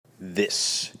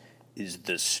This is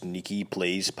the Sneaky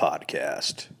Plays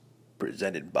Podcast,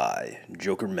 presented by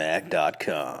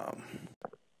JokerMag.com.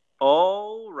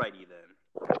 Alrighty then.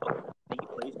 Sneaky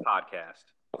Plays Podcast.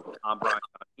 I'm Brian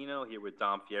Contino here with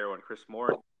Dom Fierro and Chris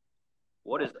Moore.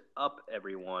 What is up,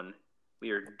 everyone?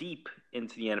 We are deep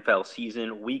into the NFL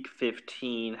season, week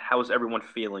 15. How's everyone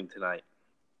feeling tonight?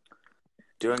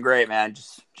 Doing great, man.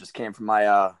 Just came from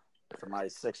my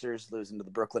Sixers losing to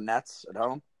the Brooklyn Nets at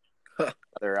home.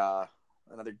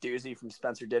 Another doozy from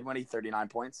Spencer Dinwiddie, 39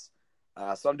 points.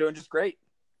 So I'm doing just great.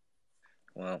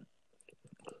 Well,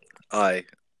 I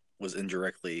was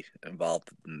indirectly involved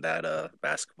in that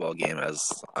basketball game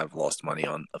as I've lost money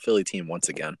on a Philly team once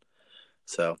again.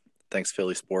 So thanks,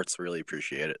 Philly Sports. Really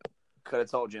appreciate it. Could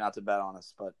have told you not to bet on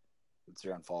us, but it's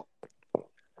your own fault.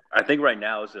 I think right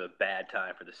now is a bad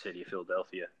time for the city of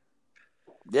Philadelphia.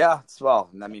 Yeah, I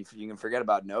mean, you can forget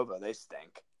about Nova. They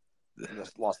stink. They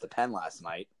just lost to Penn last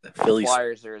night. The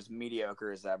Flyers are as mediocre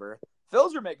as ever.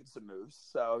 Phils are making some moves,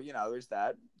 so there's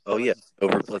that. Oh yeah,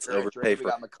 let's overpay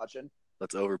for McCutcheon.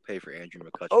 Let's overpay for Andrew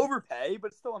McCutcheon. Overpay,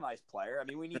 but still a nice player. I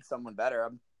mean, we need someone better.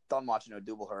 I'm done watching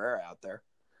Odubel Herrera out there.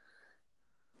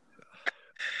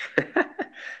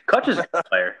 Kutch is a good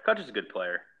player. Kutch is a good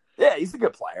player. Yeah, he's a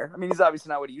good player. I mean, he's obviously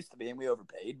not what he used to be, and we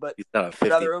overpaid. But he's not a 50.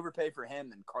 I'd rather overpay for him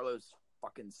than Carlos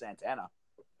fucking Santana.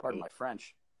 Pardon my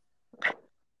French.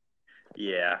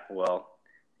 Yeah, well,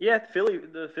 the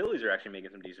Phillies are actually making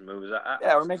some decent moves.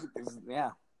 We're making things.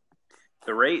 Yeah.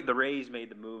 The Rays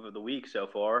made the move of the week so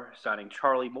far, signing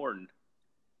Charlie Morton.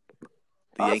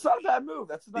 It's not a bad move.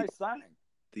 That's a nice signing.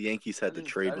 The Yankees had the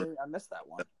trade. I missed that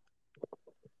one.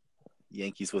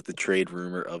 Yankees with the trade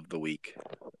rumor of the week.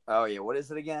 Oh yeah, what is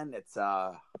it again? It's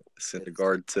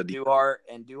Syndergaard to the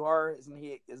Duhar. Isn't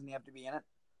he have to be in it?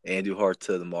 Andujar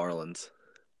to the Marlins.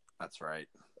 That's right.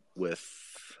 With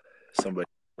somebody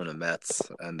on the Mets,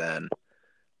 and then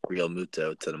Real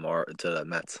Muto to the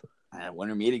Mets.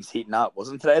 Winter meetings heating up.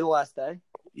 Wasn't today the last day?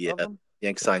 Yeah,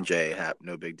 Yanks signed J. Happ.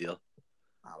 No big deal.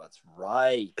 Oh, that's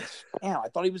right. Damn, I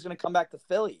thought he was going to come back to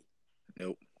Philly.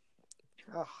 Nope.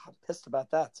 Oh, I'm pissed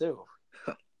about that too.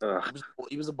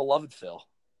 He was a beloved Phil.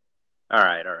 All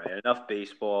right. Enough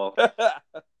baseball.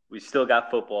 We still got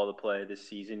football to play this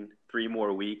season. 3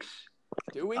 more weeks.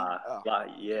 Do we?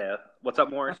 Yeah. What's up,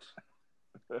 Morris?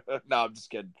 No, I'm just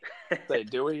kidding. Say,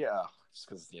 do we? Just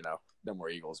because no more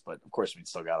Eagles, but of course we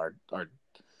still got our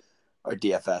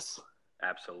DFS.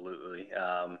 Absolutely.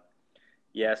 So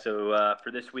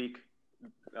for this week,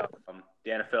 the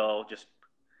NFL just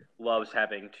loves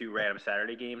having 2 random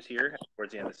Saturday games here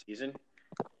towards the end of the season.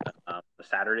 The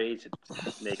Saturdays, it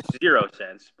makes 0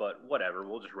 sense, but whatever.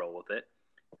 We'll just roll with it.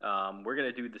 We're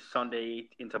going to do the Sunday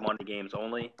into Monday games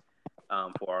only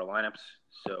for our lineups.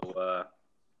 So,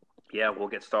 we'll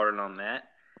get started on that.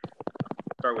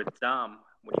 Start with Dom.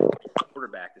 What do you think of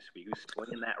quarterback this week? Who's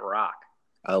swinging that rock?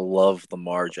 I love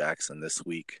Lamar Jackson this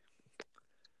week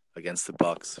against the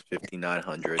Bucs,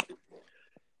 5,900.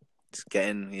 He's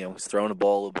getting, he's throwing the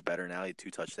ball a little bit better now. He had 2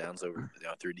 touchdowns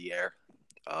through the air.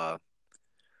 I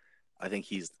think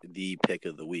he's the pick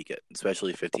of the week,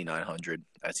 especially 5,900,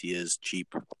 as he is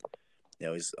cheap.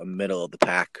 He's a middle of the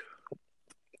pack.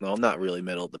 No, not really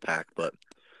middle of the pack, but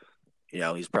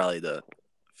he's probably the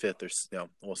 5th or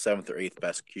 7th or 8th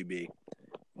best QB,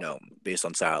 based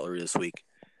on salary this week.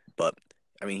 But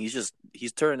I mean, he's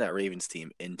turning that Ravens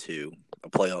team into a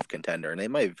playoff contender, and they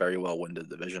might very well win the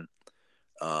division.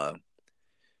 So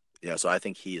I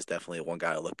think he is definitely one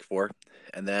guy to look for.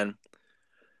 And then,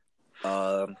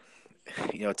 Tom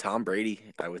Brady,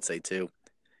 I would say too.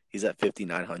 He's at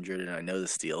 5,900, and I know the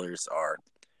Steelers are,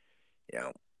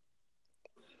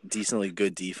 decently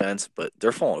good defense, but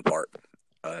they're falling apart.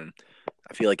 I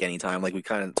feel like anytime, like we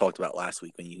kind of talked about last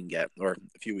week, when you can get, or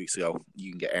a few weeks ago, you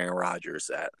can get Aaron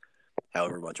Rodgers at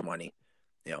however much money.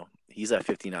 He's at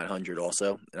 5,900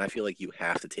 also, and I feel like you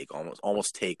have to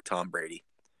almost take Tom Brady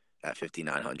at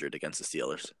 5,900 against the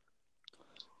Steelers.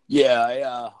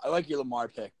 Yeah, I like your Lamar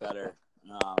pick better.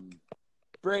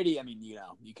 Brady, I mean,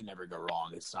 you can never go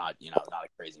wrong. It's not, not a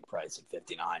crazy price at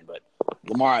 59, but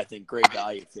Lamar, I think, great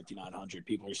value at 5,900.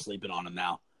 People are sleeping on him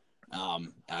now.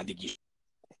 And I think he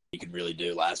can really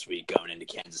do last week going into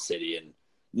Kansas City and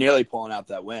nearly pulling out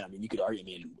that win. I mean, you could argue,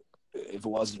 if it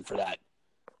wasn't for that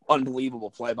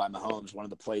unbelievable play by Mahomes, one of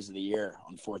the plays of the year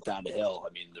on 4th down to Hill,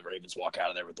 the Ravens walk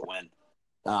out of there with the win.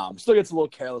 Still gets a little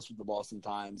careless with the ball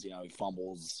sometimes. He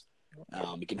fumbles.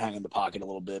 He can hang in the pocket a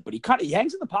little bit, but he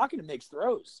hangs in the pocket and makes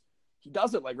throws. He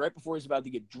does it like right before he's about to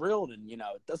get drilled, and it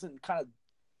doesn't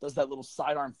does that little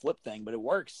sidearm flip thing, but it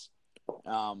works.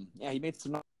 He made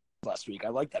some last week. I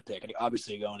like that pick.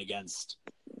 Obviously going against,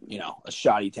 a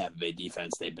shoddy Tampa Bay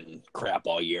defense. They've been crap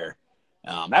all year.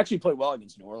 Actually played well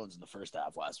against New Orleans in the first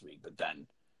half last week, but then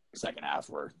second half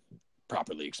were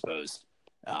properly exposed.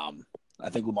 I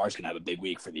think Lamar's going to have a big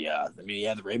week for the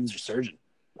Ravens are surging.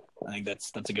 I think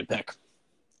that's a good pick.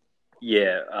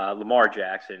 Yeah, Lamar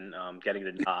Jackson getting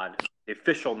the nod, the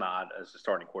official nod as the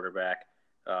starting quarterback.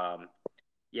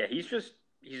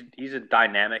 He's a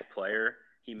dynamic player.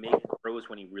 He makes throws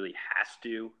when he really has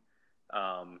to.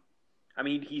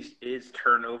 He is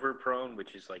turnover prone,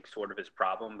 which is like sort of his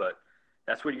problem, but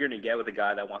that's what you're going to get with a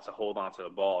guy that wants to hold onto the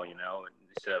ball,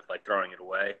 instead of like throwing it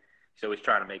away. He's always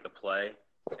trying to make a play.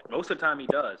 And most of the time he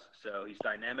does. So he's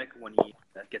dynamic when he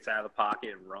gets out of the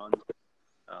pocket and runs.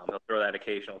 He'll throw that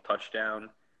occasional touchdown.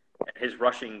 And his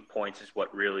rushing points is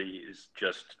what really is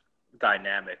just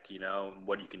dynamic,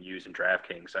 what you can use in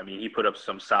DraftKings. He put up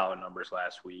some solid numbers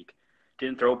last week.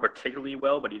 Didn't throw particularly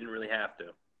well, but he didn't really have to.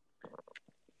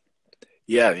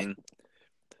 Yeah,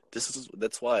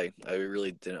 that's why I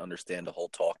really didn't understand the whole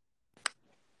talk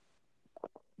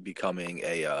becoming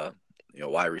a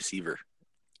wide receiver.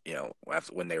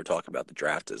 After when they were talking about the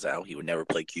draft, is how he would never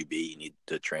play QB. You need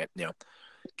to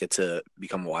get to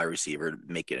become a wide receiver to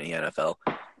make it in the NFL.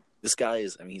 This guy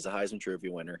is, he's a Heisman Trophy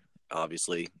winner.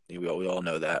 Obviously, we all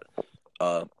know that.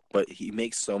 But he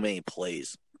makes so many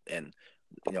plays, and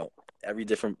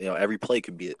every play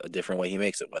could be a different way he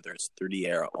makes it, whether it's through the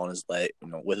air, on his leg,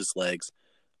 with his legs,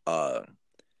 an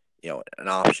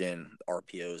option,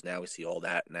 RPOs. Now we see all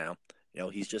that now.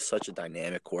 He's just such a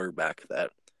dynamic quarterback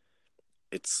that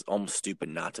it's almost stupid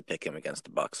not to pick him against the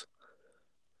Bucs.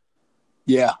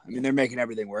 Yeah, they're making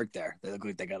everything work there. They look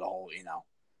like they got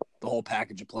the whole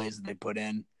package of plays that they put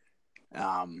in.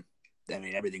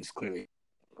 Everything's clearly.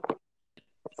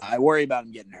 I worry about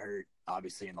him getting hurt,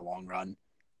 obviously, in the long run.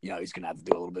 He's going to have to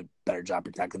do a little bit better job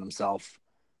protecting himself.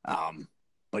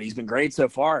 But he's been great so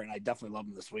far, and I definitely love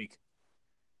him this week.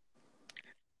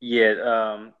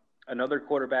 Yeah, another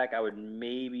quarterback I would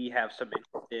maybe have some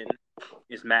interest in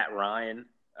is Matt Ryan.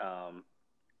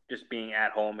 Just being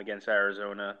at home against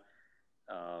Arizona.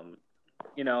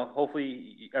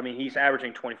 Hopefully, he's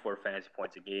averaging 24 fantasy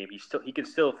points a game. He can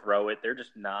still throw it. They're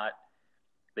just not.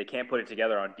 They can't put it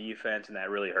together on defense, and that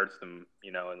really hurts them,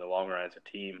 in the long run as a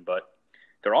team. But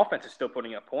their offense is still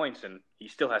putting up points, and he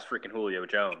still has freaking Julio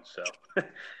Jones. So,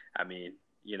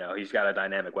 he's got a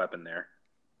dynamic weapon there.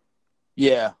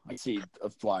 Yeah, I see a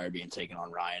flyer being taken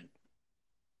on Ryan.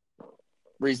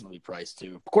 Reasonably priced,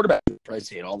 too. Quarterback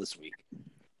pricey at all this week.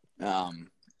 The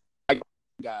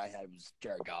guy I had was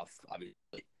Jared Goff,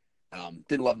 obviously.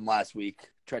 Didn't love him last week.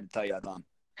 Tried to tell you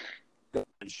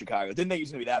in Chicago. Didn't think he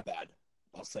was going to be that bad.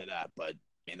 I'll say that, but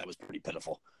that was pretty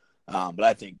pitiful. But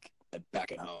I think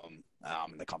back at home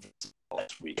in the conference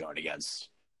last week going against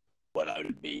what I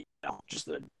would be, just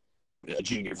a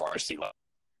junior varsity level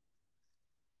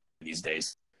these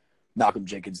days. Malcolm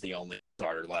Jenkins, the only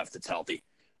starter left that's healthy.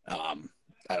 I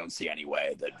don't see any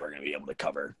way that we're going to be able to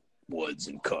cover Woods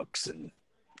and Cooks and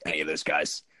any of those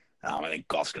guys. I think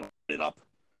Goff's going to put it up.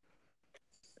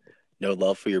 No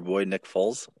love for your boy Nick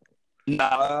Foles?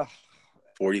 Nah.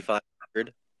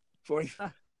 4,500?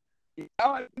 45. You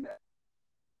want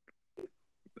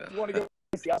to go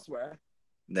elsewhere?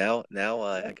 Now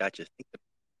I got you thinking.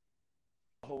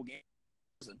 The whole game.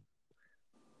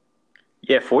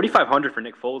 Yeah, 4,500 for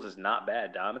Nick Foles is not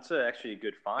bad, Dom. It's actually a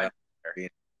good find.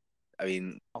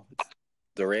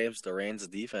 The Rams'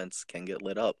 defense can get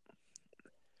lit up.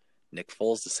 Nick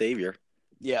Foles, the savior.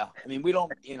 Yeah, we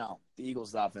don't. The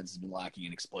Eagles' offense has been lacking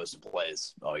in explosive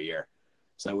plays all year,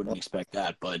 so I wouldn't expect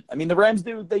that. But the Rams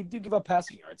do give up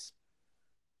passing yards.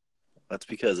 That's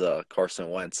because Carson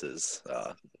Wentz is,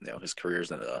 his career's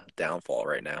in a downfall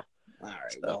right now. All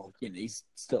right. So. Well, he's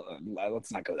still.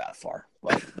 Let's not go that far.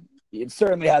 But it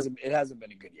certainly hasn't. It hasn't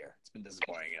been a good year. It's been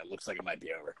disappointing. It looks like it might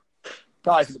be over.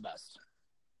 Probably for the best.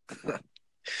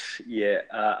 Yeah,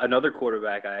 another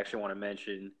quarterback I actually want to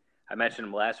mention. I mentioned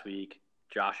him last week.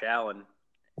 Josh Allen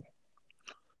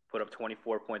put up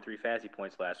 24.3 fantasy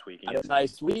points last week. That's a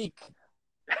nice week.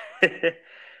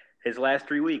 His last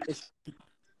 3 weeks,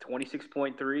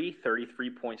 26.3,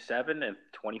 33.7, and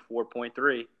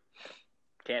 24.3.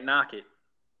 Can't knock it.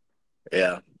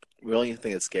 Yeah. The only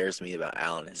thing that scares me about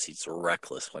Allen is he's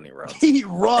reckless when he runs. He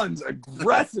runs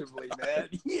aggressively, man.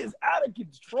 He is out of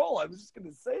control. I was just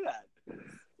going to say that.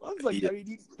 I was like,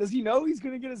 does he know he's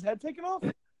going to get his head taken off?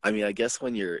 I guess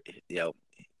when you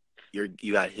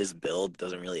got his build,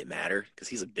 doesn't really matter because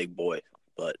he's a big boy.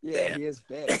 But yeah, man, he is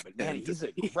big. But man, he's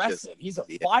aggressive. He's a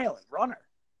violent runner.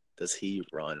 Does he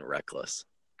run reckless?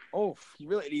 Oh,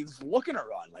 he's looking to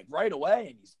run like right away,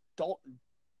 and he's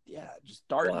just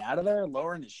darting out of there,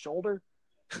 lowering his shoulder.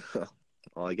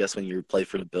 Well, I guess when you play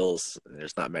for the Bills,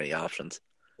 there's not many options.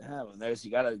 Yeah, well,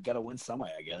 you gotta win some way,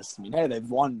 I guess. I mean, hey, they've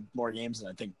won more games than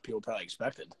I think people probably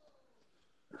expected.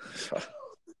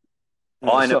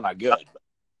 All I know, still not good. But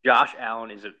Josh Allen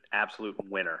is an absolute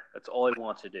winner. That's all he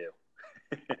wants to do.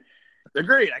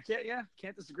 agreed. I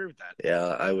can't disagree with that. Yeah,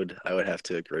 I would have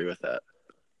to agree with that.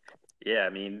 Yeah, I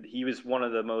mean, he was one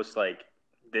of the most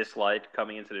disliked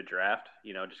coming into the draft,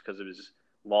 just because of his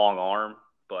long arm.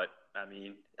 But I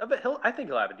mean, I think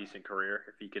he'll have a decent career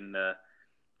if he can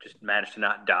just manage to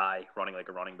not die running like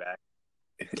a running back.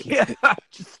 Yeah,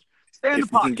 just stay in the If you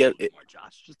pocket can get it, more,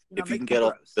 Josh. Just, if you make can get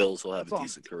off throws. Bills, he'll have That's a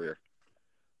decent career.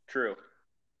 True.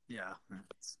 Yeah,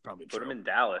 that's probably Put true. him in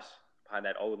Dallas behind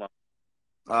that O line.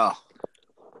 Oh,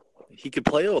 He could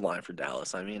play O-line for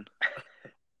Dallas. I mean,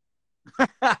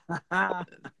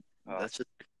 that's just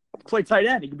play tight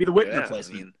end. He could be the Whitman I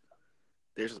replacement. mean,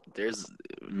 there's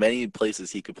many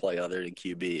places he could play other than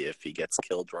QB if he gets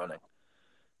killed running.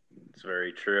 It's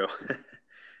very true.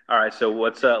 All right, so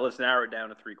let's narrow it down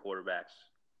to 3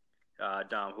 quarterbacks.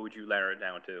 Dom, who would you narrow it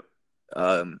down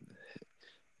to?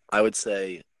 I would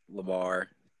say Lamar,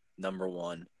 number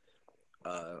 1.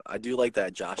 I do like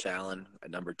that Josh Allen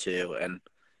at number 2, and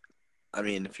I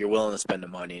mean, if you're willing to spend the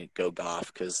money, go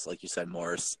Goff because, like you said,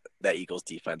 Morris, that Eagles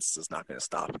defense is not going to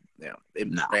stop. No.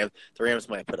 The Rams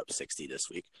might put up 60 this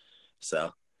week,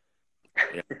 so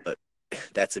but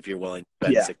that's if you're willing to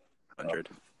spend 600.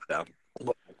 So.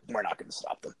 We're not going to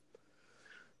stop them.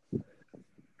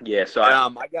 Yeah, so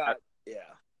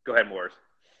go ahead, Morris.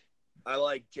 I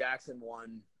like Jackson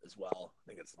 1 as well. I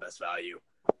think it's the best value.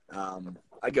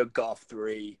 I go Goff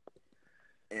 3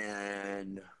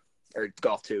 or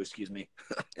Goff 2, excuse me.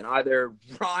 And either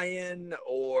Ryan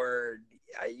or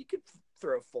you could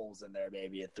throw Foles in there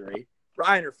maybe at 3.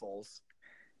 Ryan or Foles.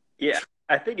 Yeah,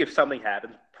 I think if something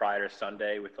happens prior to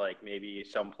Sunday with maybe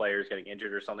some players getting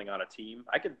injured or something on a team,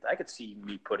 I could see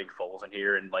me putting Foles in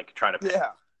here and trying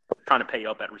to pay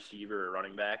up at receiver or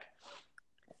running back.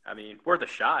 I mean, worth a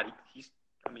shot. He's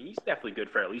definitely good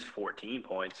for at least 14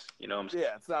 points. You know what I'm saying?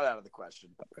 Yeah, it's not out of the question.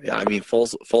 Yeah, I mean,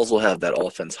 Foles will have that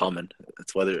offense humming.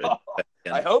 It's whether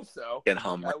I hope so. Can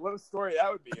hum. What a story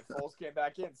that would be if Foles came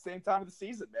back in. Same time of the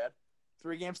season, man.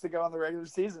 3 games to go in the regular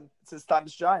season. It's his time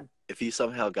to shine. If he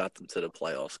somehow got them to the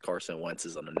playoffs, Carson Wentz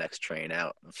is on the next train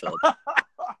out.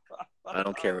 I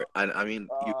don't care. I mean,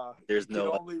 there's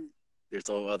no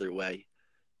other way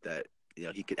that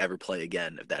he could ever play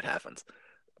again if that happens.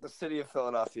 The city of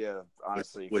Philadelphia,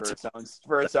 honestly,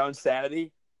 for its own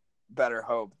sanity, better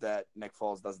hope that Nick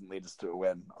Foles doesn't lead us to a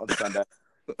win on Sunday,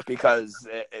 because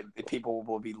people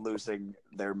will be losing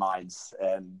their minds,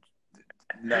 and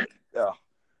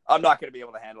I'm not going to be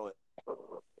able to handle it.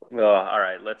 Well, all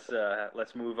right,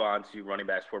 let's move on to running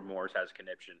backs where Morris has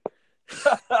conniption.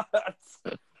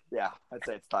 Yeah, I'd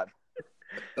say it's time.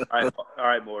 All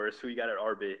right, Morris, who you got at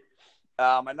RB?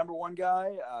 My number 1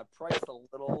 guy, priced a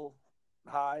little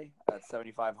high at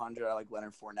 7,500. I like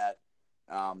Leonard Fournette.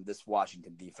 This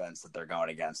Washington defense that they're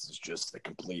going against is just a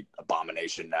complete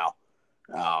abomination now.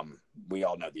 We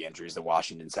all know the injuries that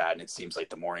Washington's had, and it seems like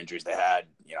the more injuries they had,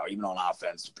 even on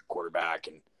offense with the quarterback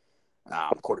and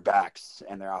quarterbacks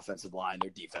and their offensive line,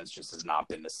 their defense just has not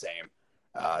been the same.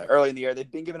 Early in the year,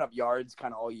 they've been giving up yards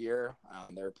kind of all year.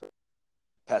 They're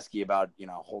pesky about,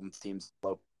 holding teams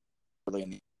low early in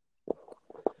the year.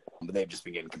 But they've just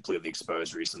been getting completely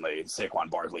exposed recently. Saquon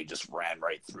Barkley just ran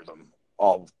right through them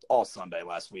all Sunday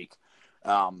last week.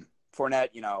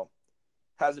 Fournette,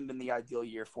 hasn't been the ideal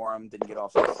year for him. Didn't get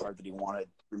off the start that he wanted.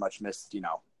 Pretty much missed,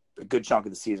 a good chunk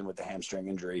of the season with the hamstring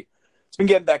injury. He's been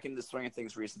getting back into the swing of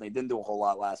things recently. Didn't do a whole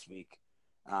lot last week.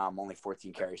 Only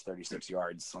 14 carries, 36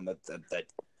 yards on that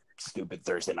stupid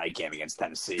Thursday night game against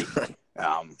Tennessee,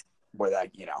 where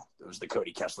it was the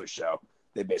Cody Kessler show.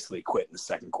 They basically quit in the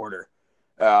second quarter.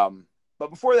 But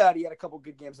before that, he had a couple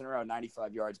good games in a row,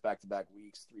 95 yards back-to-back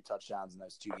weeks, 3 touchdowns in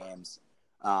those 2 games.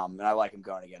 And I like him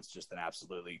going against just an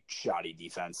absolutely shoddy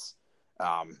defense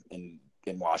in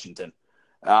Washington.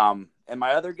 And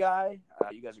my other guy,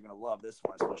 you guys are going to love this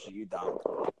one, especially you, Dom.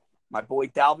 My boy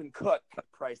Dalvin Cook,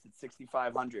 priced at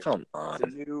 6,500. Come on.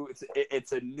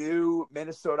 It's a new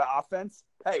Minnesota offense.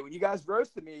 Hey, when you guys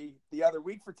roasted me the other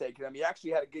week for taking him, he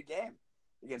actually had a good game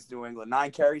against New England.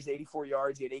 9 carries, 84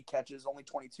 yards. He had 8 catches, only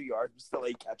 22 yards, but still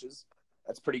 8 catches.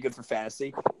 That's pretty good for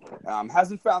fantasy.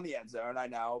 Hasn't found the end zone, I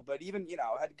know, but even,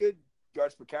 had good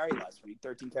yards per carry last week.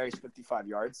 13 carries, 55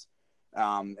 yards,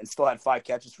 and still had 5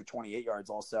 catches for 28 yards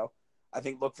also. I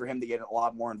think look for him to get a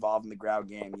lot more involved in the ground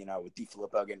game, with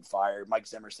DeFilippo getting fired. Mike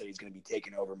Zimmer said he's going to be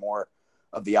taking over more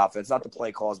of the offense, not the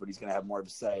play calls, but he's going to have more of a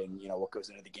say in, what goes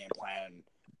into the game plan.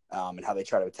 and how they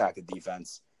try to attack the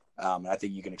defense. And I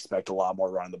think you can expect a lot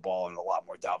more running the ball and a lot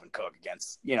more Dalvin Cook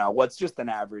against, what's just an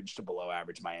average to below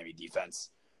average Miami defense.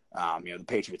 The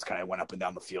Patriots kind of went up and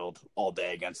down the field all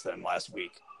day against them last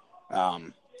week.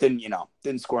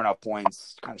 Didn't score enough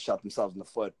points, kind of shot themselves in the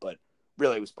foot, but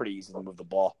really it was pretty easy to move the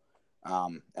ball.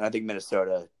 And I think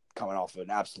Minnesota, coming off of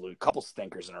an absolute couple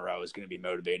stinkers in a row, is going to be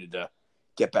motivated to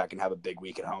get back and have a big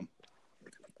week at home.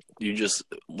 You just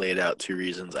laid out two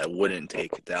reasons I wouldn't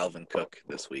take Dalvin Cook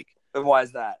this week. And why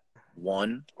is that?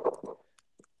 One,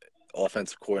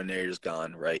 offensive coordinator's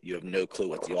gone, right? You have no clue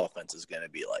what the offense is going to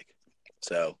be like.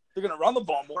 So they're going to run the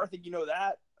ball more. I think you know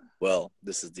that. Well,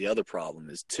 this is the other problem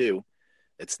is, two,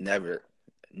 it's never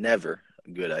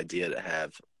a good idea to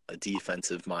have a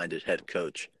defensive-minded head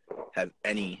coach have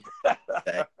any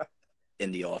say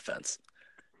in the offense.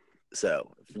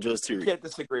 So, for those two, I can't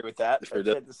disagree with that.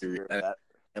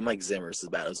 And Mike Zimmer is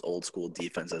about as old-school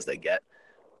defense as they get.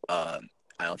 I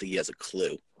don't think he has a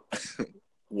clue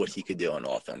what he could do on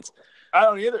offense. I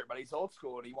don't either, but he's old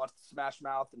school and he wants to smash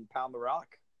mouth and pound the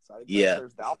rock. So I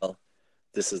think well,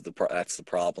 that's the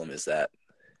problem, is that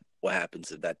what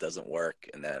happens if that doesn't work,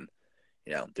 and then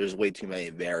there's way too many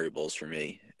variables for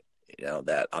me,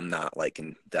 that I'm not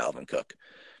liking Dalvin Cook.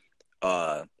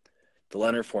 The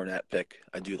Leonard Fournette pick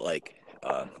I do like,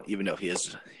 even though he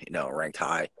is ranked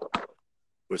high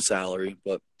with salary,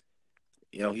 but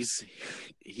he's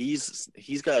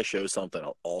got to show something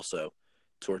also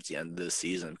towards the end of the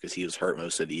season, because he was hurt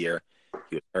most of the year.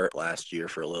 He was hurt last year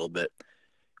for a little bit.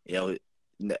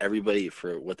 Everybody,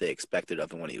 for what they expected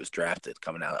of him when he was drafted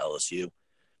coming out of LSU,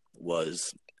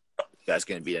 was guy's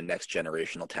going to be the next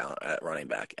generational talent at running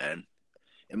back. And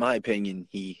in my opinion,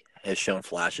 he has shown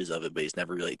flashes of it, but he's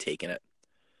never really taken it.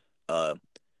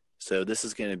 So this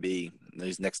is going to be,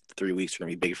 these next 3 weeks are going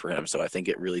to be big for him. So I think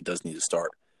it really does need to start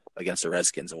against the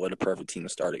Redskins, and what a perfect team to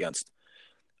start against.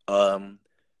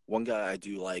 One guy I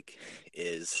do like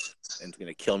is, and it's going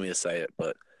to kill me to say it,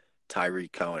 but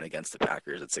Tyreek Cohen against the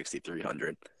Packers at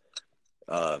 6,300.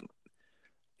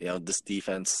 This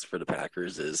defense for the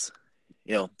Packers is,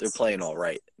 they're playing all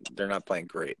right. They're not playing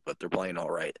great, but they're playing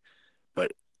all right.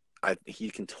 But he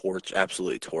can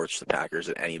absolutely torch the Packers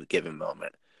at any given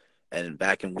moment. And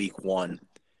back in week 1,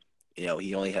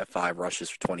 he only had 5 rushes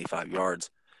for 25 yards.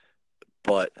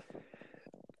 But,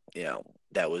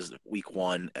 that was week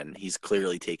 1, and he's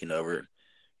clearly taken over,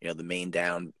 the main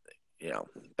down,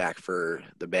 back for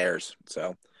the Bears.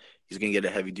 So he's going to get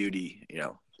a heavy duty,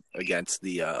 against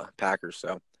the Packers.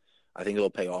 So I think it'll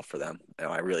pay off for them.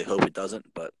 I really hope it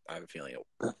doesn't, but I have a feeling it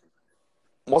will.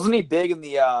 Wasn't he big in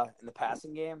the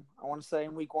passing game, I want to say,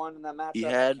 in week 1 in that matchup? He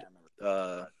had,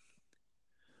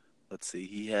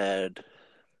 he had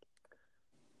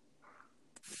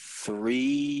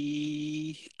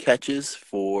 3 catches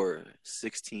for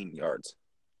 16 yards.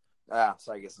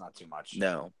 So I guess not too much.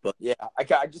 No, but yeah,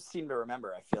 I just seem to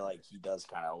remember. I feel like he does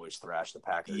kind of always thrash the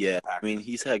Packers. Yeah, I mean,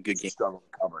 he's had good games. Struggle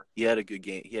to cover. He had good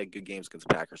games against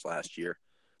the Packers last year.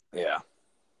 Yeah,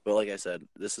 but like I said,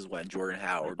 this is when Jordan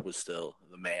Howard was still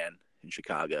the man in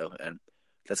Chicago, and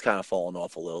that's kind of fallen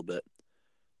off a little bit.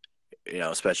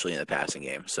 Especially in the passing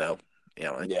game. So,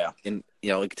 yeah, and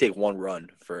it could take one run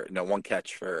for one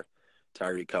catch for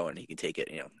Tyreek Cohen. He can take it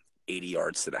 80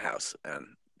 yards to the house, and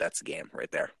that's the game right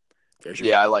there.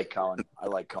 I like Cohen.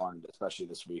 Especially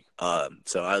this week.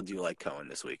 So I do like Cohen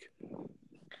this week.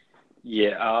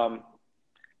 Yeah,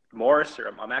 Morris,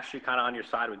 I'm actually kind of on your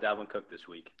side with Dalvin Cook this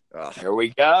week. Here we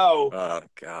go. Oh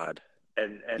God.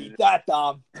 And eat that,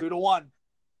 Dom. 2-1.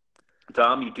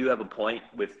 Dom, you do have a point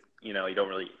with you don't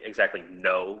really exactly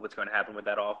know what's going to happen with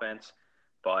that offense,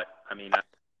 but I mean,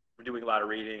 we're doing a lot of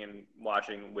reading and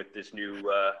watching with this new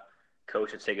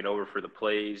coach that's taken over for the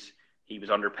plays. He was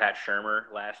under Pat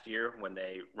Shurmur last year when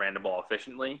they ran the ball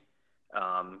efficiently.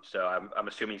 So I'm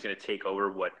assuming he's going to take over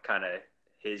what kind of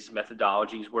his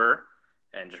methodologies were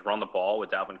and just run the ball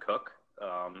with Dalvin Cook.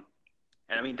 And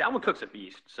I mean, Dalvin Cook's a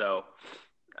beast. So,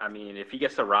 I mean, if he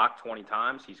gets the rock 20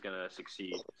 times, he's going to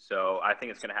succeed. So I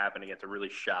think it's going to happen against a really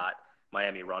shot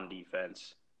Miami run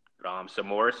defense. So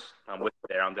Morris, I'm with you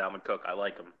there on Dalvin Cook. I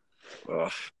like him.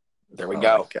 Ugh. There we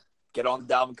go. Get on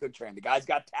the Dalvin Cook train. The guy's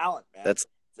got talent, man.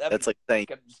 That's like saying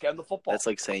just get him the football. That's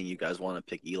like saying you guys want to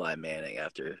pick Eli Manning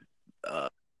after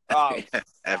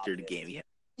after the game. Yeah.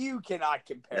 You cannot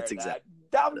compare That's that.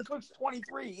 Dalvin Cook's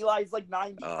 23. Eli's like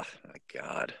 90. Oh my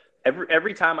God.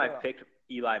 Every time I've picked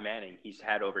Eli Manning, he's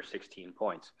had over 16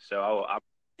 points. So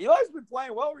Eli's been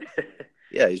playing well recently.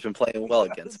 Yeah, he's been playing well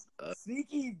against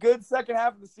sneaky good second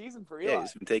half of the season for Eli. Yeah,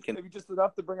 he's been taking maybe just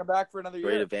enough to bring him back for another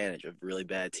great year. advantage of really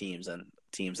bad teams and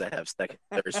teams that have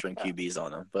third string QBs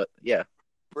on them. But yeah,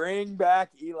 Bring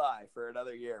back Eli for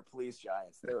another year, please,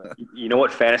 Giants. Do it. You know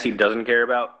what fantasy doesn't care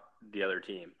about? The other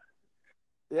team.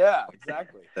 Yeah,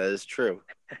 exactly. That is true.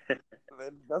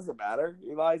 It doesn't matter.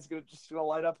 Eli's just gonna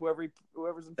light up whoever's in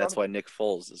front. That's of why Nick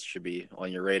Foles should be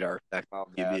on your radar. Back Oh,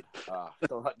 QB.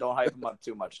 man. Don't hype him up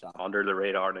too much, Tom. Under the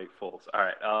radar, Nick Foles. All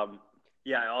right.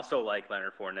 Yeah, I also like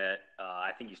Leonard Fournette.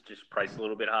 I think he's just priced a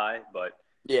little bit high, but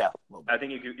Yeah. I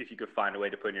think if you could find a way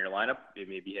to put in your lineup,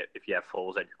 maybe if you have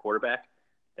Foles at your quarterback,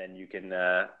 then you can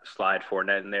slide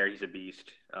Fournette in there. He's a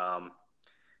beast.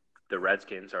 The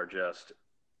Redskins are just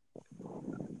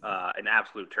an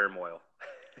absolute turmoil.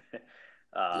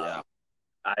 Yeah.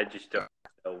 I just don't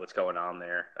know what's going on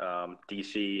there.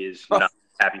 DC is not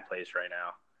a happy place right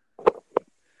now.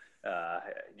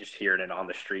 Just hearing it on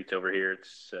the streets over here,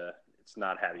 it's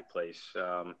not a happy place.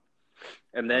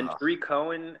 And then Tariq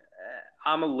Cohen,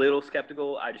 I'm a little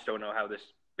skeptical. I just don't know how this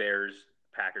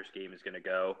Bears-Packers game is going to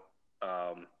go.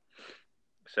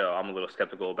 So I'm a little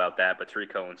skeptical about that. But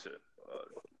Tariq Cohen's,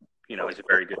 he's a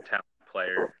very good talented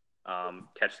player.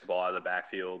 Catches the ball out of the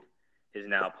backfield. Is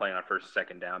now playing on first and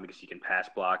second down because he can pass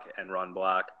block and run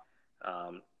block.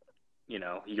 He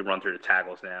can run through the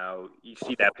tackles now. You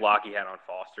see that block he had on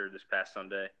Foster this past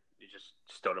Sunday. He just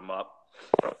stood him up.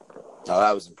 Oh,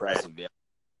 that was impressive, yeah.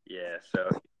 Yeah, so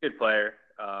good player.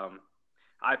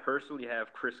 I personally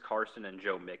have Chris Carson and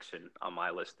Joe Mixon on my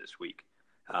list this week.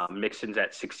 Mixon's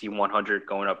at 6,100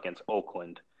 going up against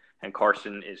Oakland, and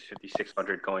Carson is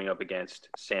 5,600 going up against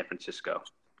San Francisco.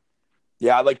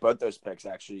 Yeah, I like both those picks,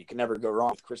 actually. You can never go wrong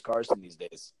with Chris Carson these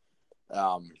days.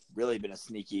 Really been a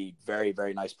sneaky, very,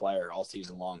 very nice player all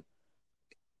season long.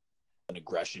 An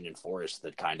aggression and force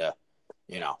that kind of,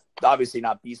 obviously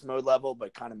not beast mode level,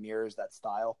 but kind of mirrors that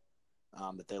style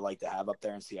that they like to have up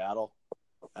there in Seattle.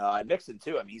 And Mixon,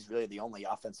 too. I mean, he's really the only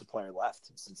offensive player left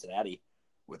in Cincinnati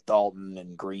with Dalton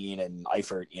and Green and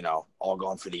Eifert, all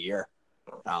going for the year.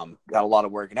 Got a lot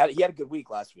of work. And he had a good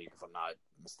week last week, if I'm not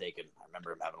mistaken. I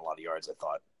remember him having a lot of yards, I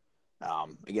thought,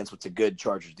 against what's a good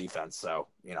Chargers defense. So,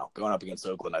 going up against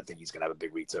Oakland, I think he's going to have a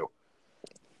big week, too.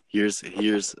 Here's the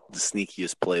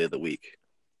sneakiest play of the week.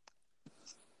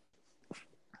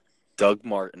 Doug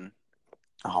Martin.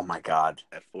 Oh, my God.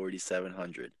 At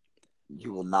 4,700.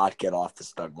 You will not get off the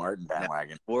Doug Martin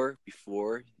bandwagon.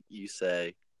 Before you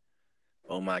say,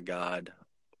 oh, my God,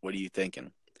 what are you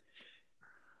thinking?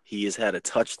 He has had a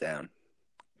touchdown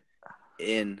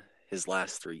in his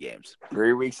last 3 games.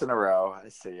 3 weeks in a row. I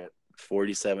see it.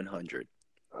 4,700.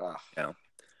 Now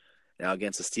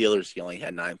against the Steelers, he only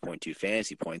had 9.2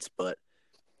 fantasy points, but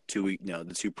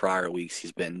the 2 prior weeks,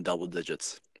 he's been double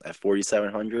digits. At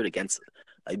 4,700 against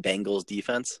a Bengals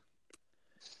defense,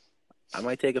 I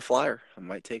might take a flyer.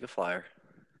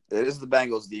 It is the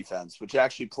Bengals defense, which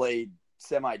actually played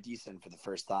semi-decent for the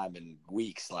first time in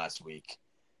weeks last week.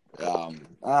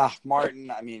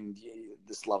 Martin, I mean,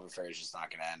 this love affair is just not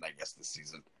going to end, I guess, this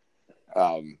season.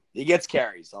 He gets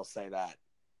carries, I'll say that.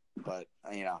 But,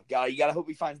 you got to hope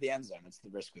he finds the end zone. That's the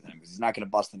risk with him because he's not going to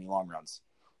bust any long runs.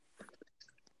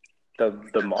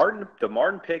 The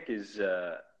Martin pick is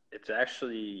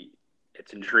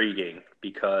it's intriguing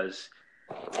because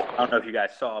I don't know if you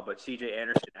guys saw, but C.J.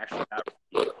 Anderson actually got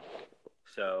released.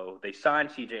 So they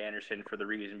signed C.J. Anderson for the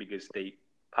reason because they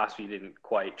possibly didn't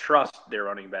quite trust their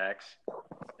running backs,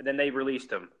 and then they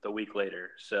released him the week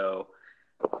later. So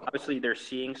obviously they're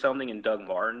seeing something in Doug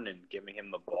Martin and giving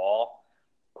him the ball.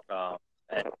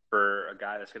 And for a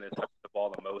guy that's going to touch the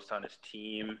ball the most on his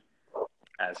team,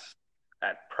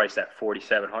 priced at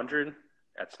 4,700,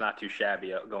 that's not too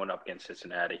shabby going up against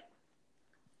Cincinnati.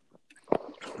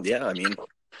 Yeah, I mean,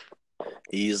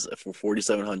 he's for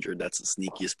 4,700. That's the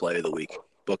sneakiest play of the week.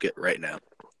 Book it right now.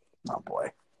 Oh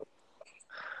boy!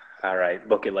 All right,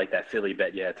 book it like that Philly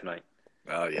bet you had tonight.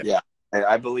 Oh yeah. Yeah,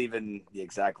 I believe in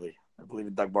exactly. I believe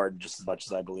in Doug Martin just as much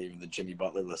as I believe in the Jimmy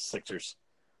Butler-less Sixers.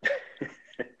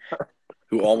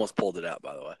 Who almost pulled it out,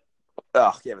 by the way.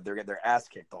 Oh yeah, but they're getting their ass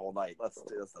kicked the whole night. Let's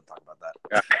not talk about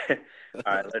that.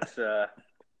 All right, let's.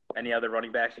 Any other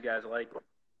running backs you guys like?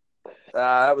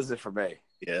 That was it for me.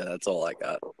 Yeah, that's all I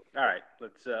got. All right,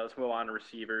 let's move on to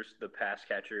receivers, the pass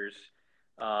catchers.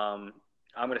 I'm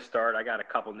going to start. I got a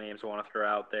couple names I want to throw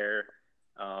out there.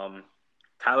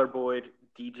 Tyler Boyd,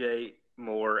 DJ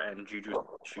Moore, and Juju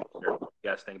Schuster. What do you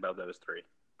guys think about those 3?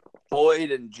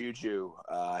 Boyd and Juju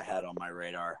I had on my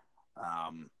radar.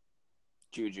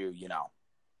 Juju,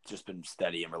 just been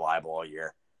steady and reliable all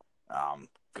year.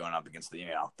 Going up against the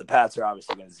Pats are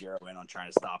obviously going to zero in on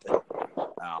trying to stop it.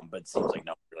 But it seems like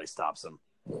no one really stops him.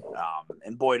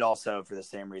 And Boyd also, for the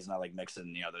same reason I like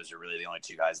Mixon, those are really the only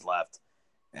 2 guys left.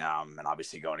 And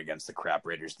obviously going against the crap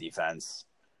Raiders defense,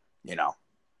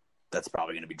 that's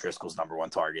probably going to be Driscoll's number one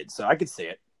target. So I could see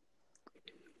it.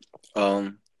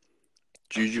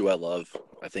 Juju, I love.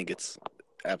 I think it's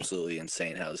absolutely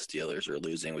insane how the Steelers are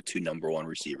losing with 2 number 1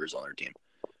 receivers on their team.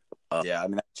 Yeah, I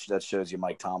mean, that shows you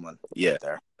Mike Tomlin. Yeah.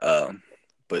 Right there.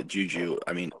 But Juju,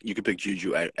 I mean, you could pick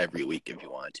Juju every week if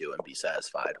you wanted to and be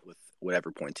satisfied with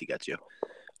whatever points he gets you.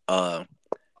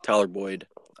 Tyler Boyd,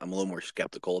 I'm a little more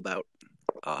skeptical about.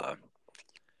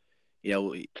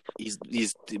 He's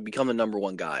become the number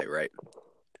 1 guy, right?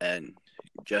 And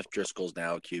Jeff Driscoll's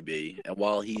now a QB. And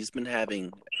while he's been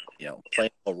having,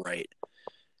 playing all right,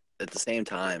 at the same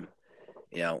time,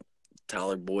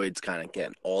 Tyler Boyd's kind of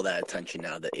getting all that attention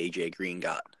now that AJ Green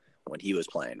got when he was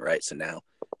playing, right? So now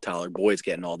Tyler Boyd's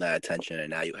getting all that attention, and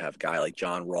now you have a guy like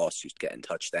John Ross who's getting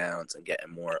touchdowns and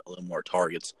getting a little more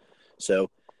targets. So,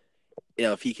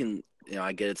 if he can,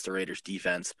 I get it's the Raiders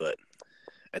defense, but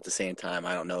at the same time,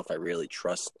 I don't know if I really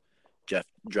trust Jeff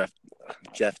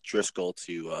Driscoll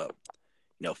to,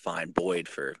 find Boyd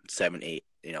for 7-8,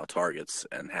 targets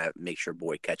and make sure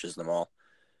Boyd catches them all.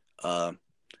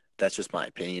 That's just my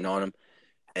opinion on him.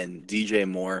 And DJ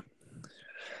Moore,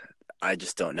 I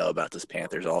just don't know about this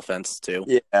Panthers offense too.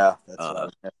 Yeah, that's what I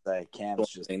was going to say. Cam's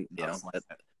just,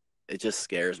 it just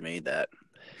scares me that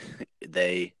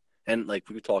and like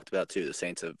we talked about too, the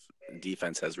Saints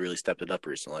defense has really stepped it up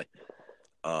recently.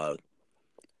 And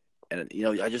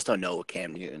I just don't know what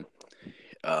Cam Newton,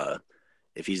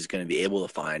 if he's going to be able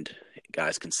to find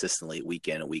guys consistently week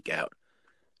in and week out.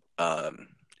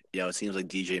 It seems like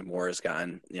DJ Moore has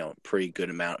gotten, pretty good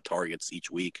amount of targets each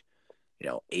week,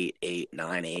 8,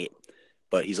 9, 8,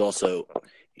 but he's also,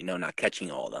 not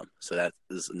catching all of them. So that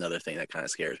is another thing that kind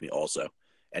of scares me also.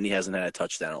 And he hasn't had a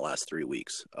touchdown in the last 3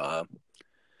 weeks.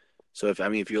 So if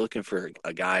you're looking for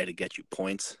a guy to get you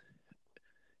points,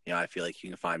 I feel like you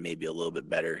can find maybe a little bit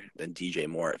better than DJ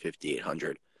Moore at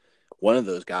 5,800. One of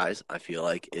those guys I feel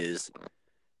like is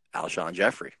Alshon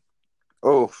Jeffrey.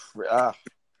 Oh,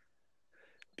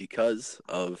 because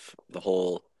of the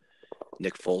whole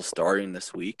Nick Foles starting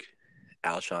this week,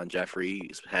 Alshon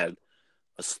Jeffrey's had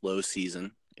a slow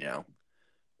season,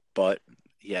 but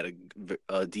he had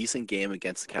a decent game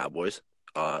against the Cowboys.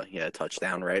 He had a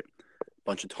touchdown, right?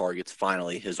 Bunch of targets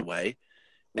finally his way.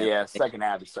 And second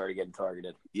half he started getting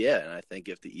targeted. Yeah, and I think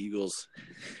if the Eagles,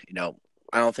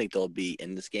 I don't think they'll be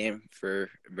in this game for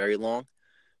very long,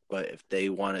 but if they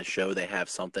want to show they have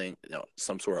something,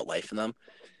 some sort of life in them,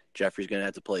 Jeffrey's going to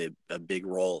have to play a big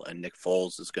role, and Nick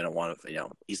Foles is going to want to,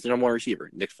 he's the number 1 receiver.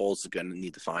 Nick Foles is going to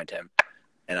need to find him,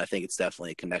 and I think it's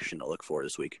definitely a connection to look for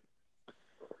this week.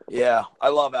 Yeah, I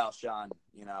love Alshon.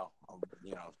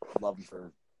 Love him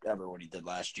forever what he did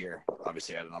last year.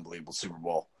 Obviously, had an unbelievable Super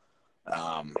Bowl.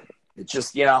 It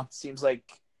just, seems like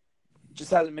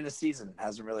just hasn't been a season.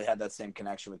 Hasn't really had that same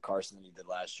connection with Carson that he did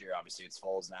last year. Obviously, it's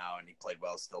Foles now, and he played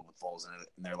well still with Foles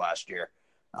in there last year.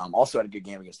 Also had a good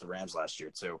game against the Rams last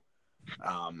year, too.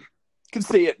 Can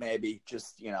see it maybe.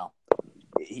 Just,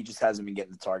 he just hasn't been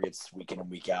getting the targets week in and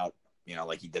week out,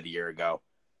 like he did a year ago.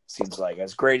 Seems like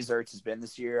as great as Ertz has been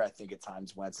this year, I think at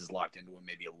times Wentz has locked into him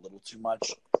maybe a little too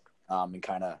much and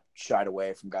kind of shied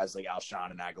away from guys like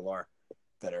Alshon and Aguilar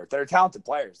that are talented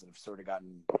players that have sort of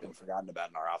been forgotten about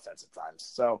in our offense at times.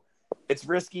 So it's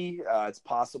risky. It's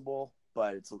possible,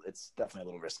 but it's definitely a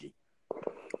little risky.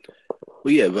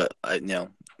 Well, yeah, but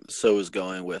so is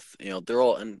going with they're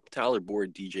all and Tyler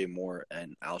Boyd, DJ Moore,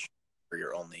 and Alshon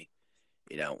are only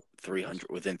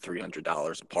within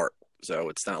 $300 apart. So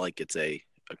it's not like it's a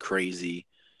crazy.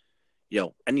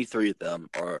 Any 3 of them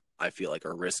I feel like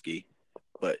are risky,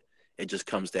 but it just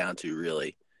comes down to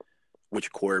really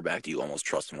which quarterback do you almost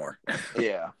trust more.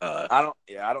 Yeah, I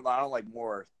don't like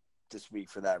Moore this week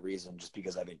for that reason. Just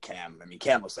because I think Cam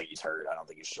looks like he's hurt. I don't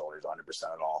think his shoulder's 100%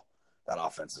 at all. That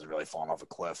offense has really fallen off a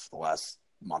cliff the last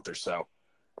month or so.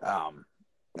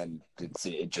 And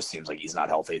it just seems like he's not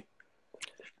healthy.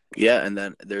 Yeah, and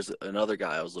then there's another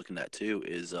guy I was looking at too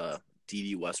is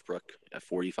D.D. Westbrook at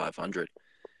 4,500.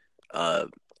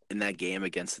 In that game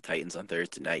against the Titans on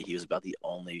Thursday night, he was about the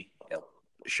only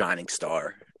shining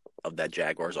star of that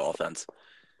Jaguars offense.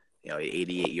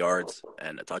 88 yards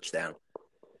and a touchdown.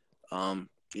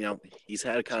 He's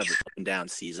had a kind of a up and down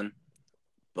season,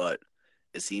 but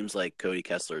it seems like Cody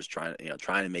Kessler is trying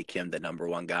to make him the number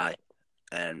 1 guy.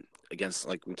 And against,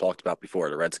 like we talked about before,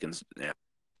 the Redskins,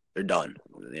 they're done.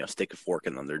 Stick a fork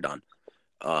in them, they're done.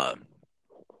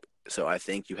 So I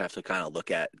think you have to kind of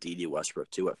look at D.D.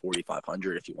 Westbrook too at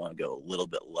 4,500 if you want to go a little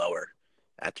bit lower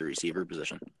at the receiver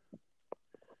position.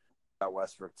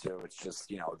 Westbrook too. It's just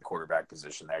the quarterback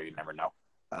position there. You never know.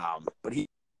 But he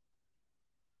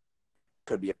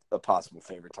could be a possible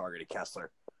favorite target of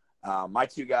Kessler. My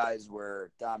two guys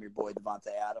were Dom, your boy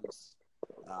Devontae Adams.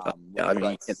 Yeah, I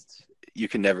mean, you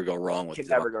can never go wrong with. Can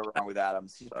never go wrong with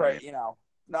Adams. He's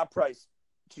not priced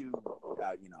too,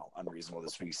 unreasonable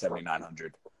this week.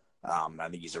 7,900. I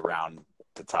think he's around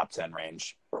the top 10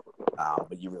 range.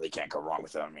 But you really can't go wrong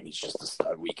with him. I mean, he's just a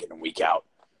stud week in and week out,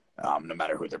 no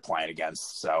matter who they're playing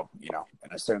against. So,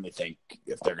 and I certainly think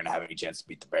if they're going to have any chance to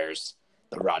beat the Bears,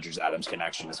 the Rodgers-Adams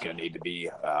connection is going to need to be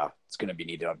on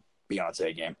a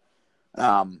today game.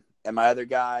 And my other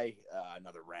guy,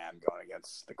 another Ram going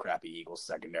against the crappy Eagles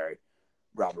secondary,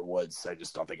 Robert Woods. I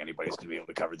just don't think anybody's going to be able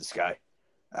to cover this guy.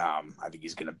 I think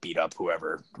he's going to beat up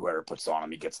whoever puts on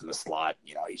him. He gets in the slot.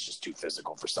 He's just too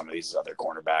physical for some of these other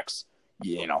cornerbacks.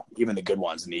 Even the good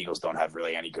ones, and the Eagles don't have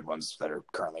really any good ones that are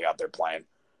currently out there playing.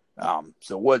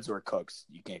 So Woods or Cooks,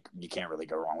 you can't really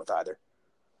go wrong with either.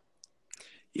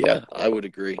 Yeah, I would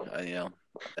agree.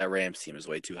 That Rams team is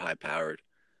way too high powered.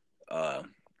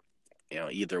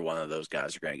 Either one of those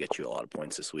guys are going to get you a lot of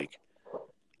points this week.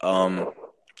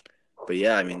 But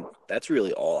yeah, I mean, that's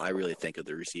really all I really think of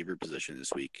the receiver position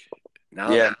this week. Not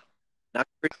very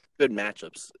good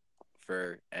matchups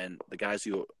and the guys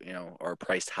who, are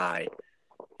priced high.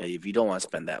 If you don't want to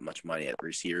spend that much money at the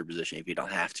receiver position, if you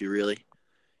don't have to really,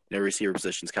 receiver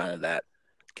position is kind of that.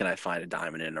 Can I find a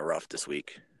diamond in the rough this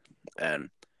week? And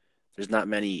there's not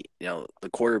many, the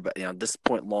quarterback, at this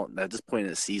point in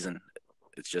the season,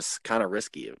 it's just kind of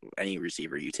risky any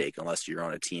receiver you take unless you're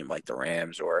on a team like the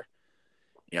Rams or,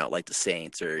 like the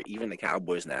Saints or even the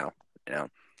Cowboys now.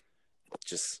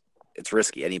 It's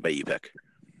risky. Anybody you pick.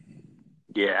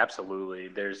 Yeah, absolutely.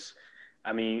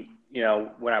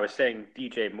 When I was saying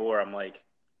DJ Moore, I'm like,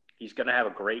 he's going to have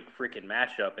a great freaking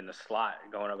matchup in the slot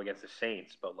going up against the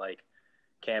Saints. But, like,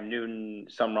 Cam Newton,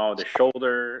 something wrong with his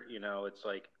shoulder, it's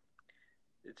like,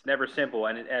 it's never simple.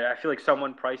 And I feel like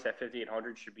someone priced at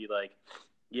 5,800 should be like,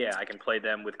 yeah, I can play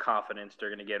them with confidence. They're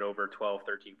going to get over 12,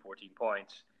 13, 14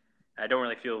 points. I don't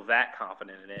really feel that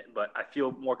confident in it, but I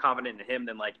feel more confident in him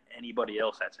than, like, anybody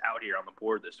else that's out here on the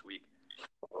board this week.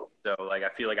 So, like, I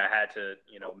feel like I had to,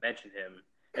 mention him.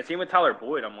 And same with Tyler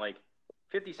Boyd. I'm like,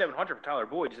 5,700 for Tyler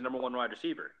Boyd. He's the number one wide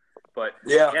receiver. But,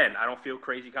 again, I don't feel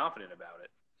crazy confident about it.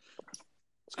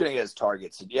 It's going to get his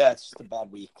targets. Yeah, it's just a bad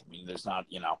week. I mean, there's not,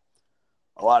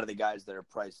 a lot of the guys that are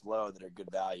priced low that are good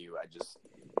value. I just,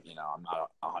 I'm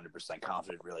not 100%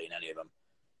 confident really in any of them.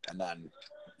 And then,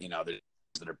 there's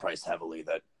that are priced heavily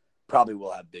that probably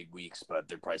will have big weeks, but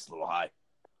they're priced a little high.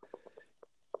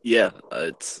 Yeah,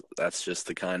 that's just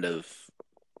the kind of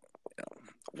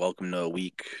welcome to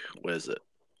week. What is it?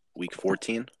 Week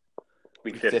 14?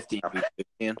 Week 15. Week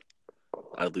 15.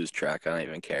 I lose track. I don't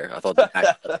even care. I thought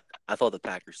the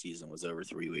Packers season was over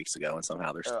 3 weeks ago, and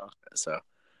somehow they're still so.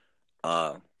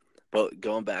 But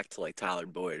going back to like Tyler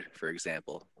Boyd, for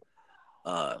example,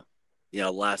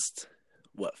 last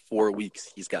 4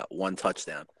 weeks he's got 1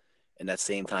 touchdown. In that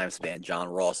same time span, John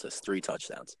Ross has 3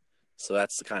 touchdowns. So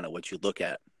that's the kind of what you look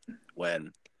at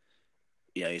when,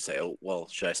 you say, oh, well,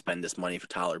 should I spend this money for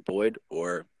Tyler Boyd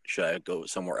or should I go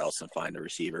somewhere else and find a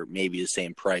receiver, maybe the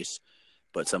same price,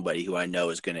 but somebody who I know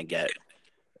is going to get,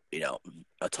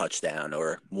 a touchdown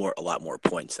or a lot more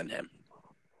points than him.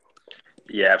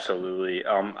 Yeah, absolutely.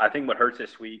 I think what hurts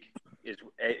this week is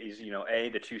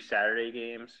the 2 Saturday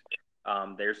games.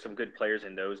 There's some good players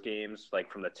in those games,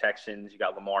 like from the Texans. You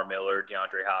got Lamar Miller,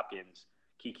 DeAndre Hopkins,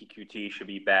 Kiki QT should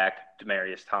be back,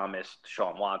 Demaryius Thomas,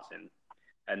 Deshaun Watson.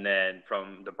 And then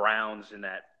from the Browns in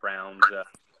that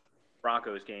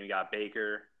Broncos game, you got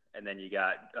Baker, and then you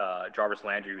got Jarvis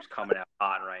Landry, who's coming out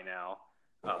hot right now,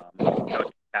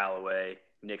 Coach Callaway,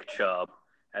 Nick Chubb.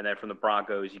 And then from the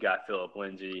Broncos, you got Phillip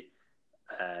Lindsay.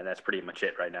 And that's pretty much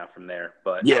it right now from there.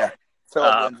 But yeah,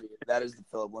 Phillip Lindsay. That is the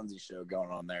Phillip Lindsay show going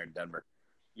on there in Denver.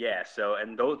 Yeah, so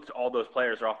and all those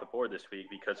players are off the board this week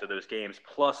because of those games.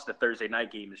 Plus the Thursday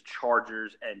night game is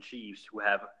Chargers and Chiefs, who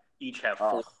each have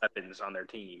 4 weapons on their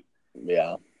team.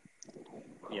 Yeah,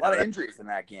 a lot of injuries in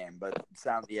that game, but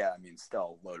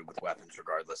still loaded with weapons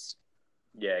regardless.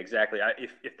 Yeah, exactly.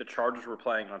 If the Chargers were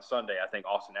playing on Sunday, I think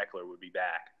Austin Eckler would be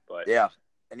back. But yeah,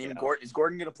 and even Gordon, is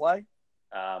Gordon going to play?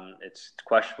 It's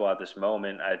questionable at this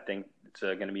moment. I think it's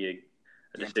going to be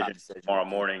a decision tomorrow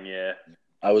morning. Yeah.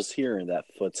 I was hearing that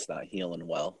foot's not healing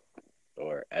well,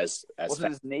 or as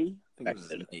wasn't his knee? I think it was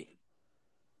his knee.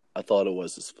 I thought it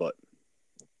was his foot.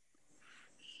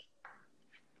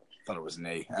 Thought it was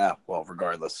knee. Well,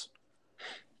 regardless.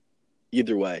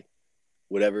 Either way,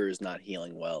 whatever is not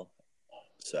healing well.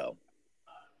 So.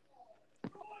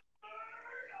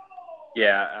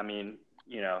 Yeah,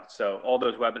 so all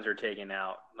those weapons are taken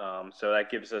out. So that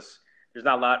gives us there's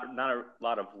not a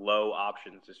lot of low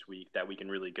options this week that we can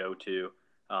really go to.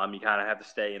 You kind of have to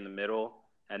stay in the middle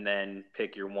and then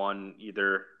pick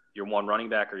either your one running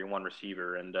back or your one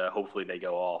receiver, and hopefully they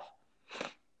go off.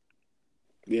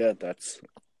 Yeah, that's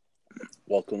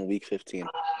welcome to week 15.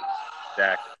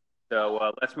 Exactly.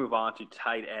 So let's move on to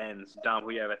tight ends. Dom,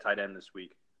 who you have at tight end this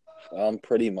week?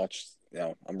 Pretty much,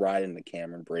 I'm riding the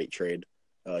Cameron Brate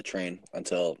train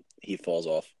until he falls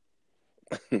off.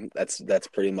 That's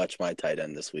pretty much my tight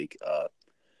end this week.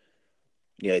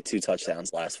 He had 2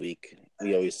 touchdowns last week.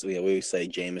 We always say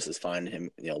Jameis is finding him,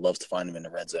 loves to find him in the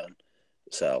red zone.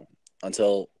 So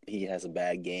until he has a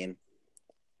bad game,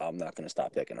 I'm not going to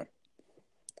stop picking him.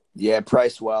 Yeah,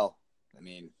 priced well. I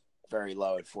mean, very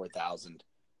low at 4,000.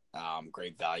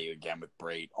 Great value again with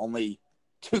Brate. Only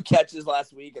 2 catches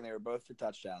last week, and they were both for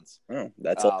touchdowns. Oh,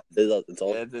 that's all. That's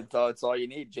all. It's all you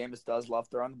need. Jameis does love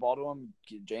throwing the ball to him.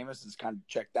 Jameis is kind of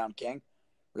check down king.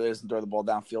 Really doesn't throw the ball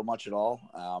downfield much at all.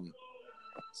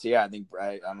 So yeah, I think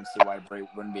I don't see why Brate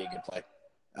wouldn't be a good play.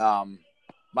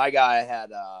 My guy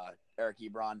had Eric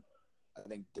Ebron. I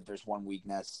think if there's one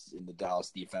weakness in the Dallas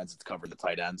defense, it's covered the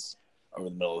tight ends over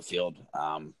the middle of the field.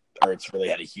 Ertz really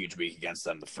had a huge week against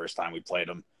them the first time we played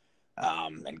them.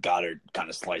 And Goddard kind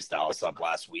of sliced Dallas up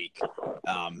last week,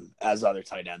 as other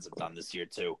tight ends have done this year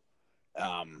too.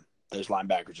 Those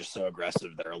linebackers are so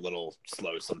aggressive; they're a little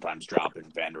slow sometimes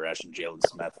dropping Van Der Esch and Jalen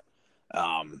Smith.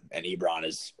 And Ebron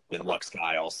has been Luck's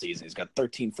guy all season. He's got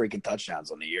 13 freaking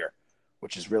touchdowns on the year,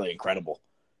 which is really incredible.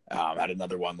 Had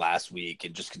another one last week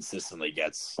and just consistently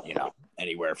gets,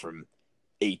 anywhere from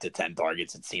 8 to 10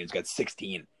 targets. It seems got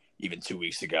 16 even 2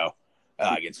 weeks ago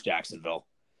against Jacksonville.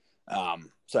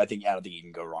 So I don't think you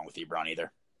can go wrong with Ebron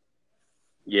either.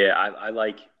 Yeah, I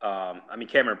like.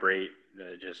 Cameron Brate,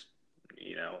 just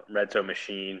red zone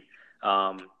machine.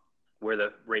 Where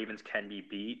the Ravens can be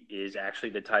beat is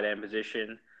actually the tight end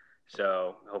position.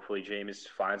 So hopefully Jameis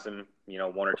finds them,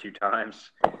 1 or 2 times.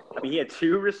 He had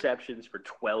 2 receptions for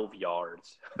 12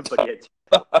 yards, but he had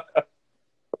 2.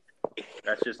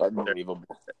 That's just unbelievable.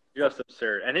 Just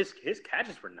absurd. And his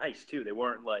catches were nice too. They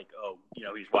weren't like,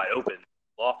 he's wide open,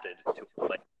 lofted.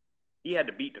 Like he had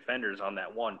to beat defenders on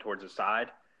that one towards the side,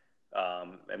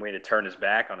 and we had to turn his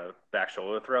back on a back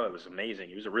shoulder throw. It was amazing.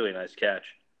 It was a really nice catch.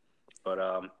 But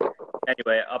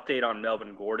anyway, update on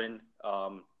Melvin Gordon.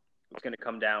 It's going to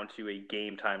come down to a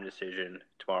game time decision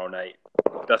tomorrow night,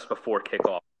 just before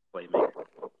kickoff. Playmaker.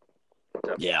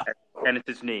 So, yeah, and it's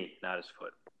his knee, not his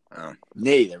foot.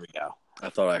 Knee. There we go. I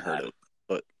thought I heard it,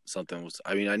 but something was.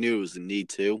 I mean, I knew it was the knee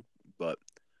too, but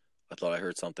I thought I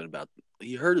heard something about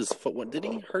he hurt his foot. When did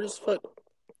he hurt his foot?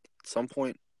 At some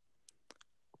point.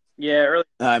 Yeah,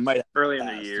 early in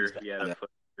the year. Yeah. Foot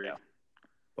injury.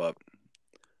 But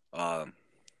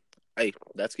hey,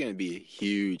 that's going to be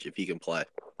huge if he can play,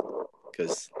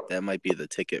 because that might be the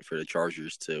ticket for the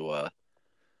Chargers to,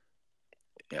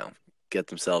 get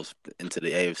themselves into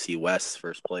the AFC West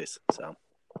first place. So,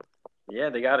 yeah,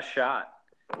 they got a shot.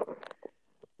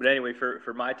 But anyway,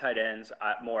 for my tight ends,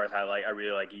 I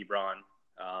really like Ebron.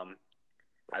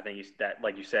 I think he's that,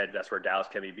 like you said, that's where Dallas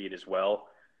can be beat as well.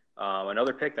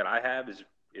 Another pick that I have is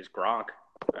Gronk.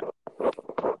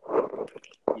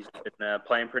 He's been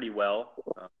playing pretty well.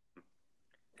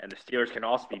 And the Steelers can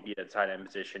also be beat at tight end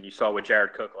position. You saw with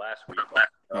Jared Cook last week.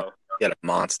 So, he had a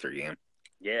monster game.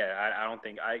 Yeah, I don't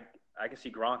think I can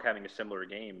see Gronk having a similar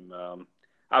game.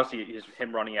 Obviously,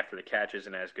 him running after the catch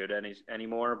isn't as good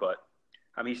anymore, but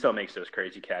he still makes those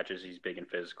crazy catches. He's big and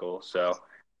physical. So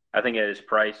I think at his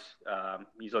price,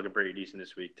 he's looking pretty decent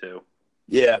this week too.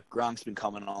 Yeah, Gronk's been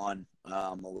coming on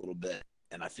a little bit,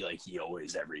 and I feel like he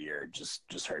always every year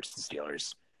just hurts the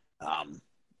Steelers. I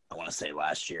want to say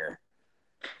last year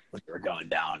when they were going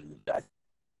down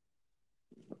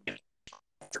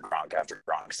after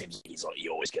Gronk seems like he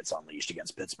always gets unleashed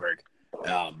against Pittsburgh.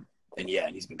 And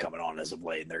he's been coming on as of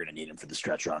late, and they're going to need him for the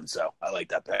stretch run. So I like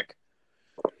that pick.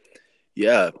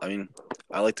 Yeah,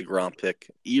 I like the Gronk pick.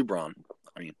 Ebron,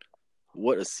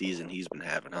 what a season he's been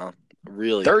having, huh?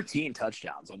 Really, 13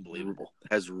 touchdowns, unbelievable.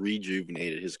 Has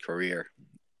rejuvenated his career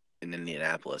in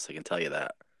Indianapolis. I can tell you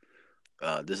that.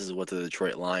 This is what the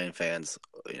Detroit Lion fans,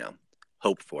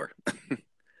 hope for.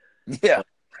 Yeah,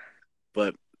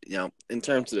 but in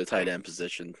terms of the tight end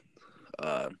position,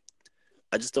 I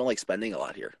just don't like spending a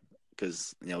lot here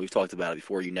because we've talked about it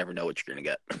before. You never know what you're going to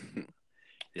get.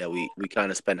 We kind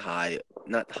of spent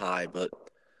not high, but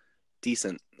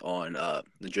decent on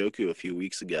Njoku a few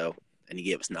weeks ago, and he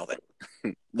gave us nothing,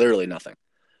 literally nothing.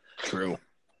 True.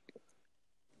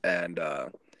 And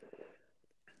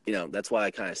that's why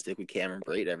I kind of stick with Cameron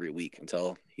Brate every week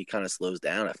until he kind of slows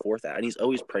down at 4th, and he's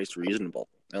always priced reasonable.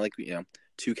 I like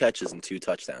 2 catches and 2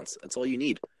 touchdowns. That's all you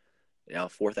need.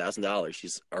 $4,000.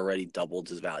 He's already doubled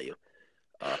his value.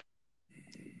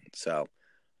 So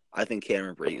I think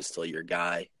Cameron Brate is still your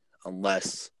guy,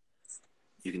 unless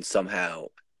you can somehow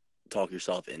talk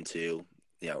yourself into,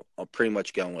 pretty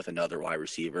much going with another wide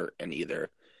receiver in either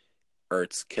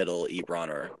Ertz, Kittle, Ebron,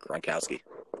 or Gronkowski.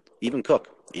 Even Cook.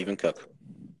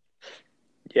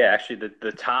 Yeah, actually,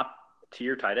 the top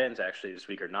tier tight ends actually this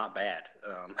week are not bad.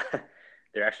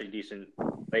 They're actually decent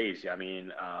plays. I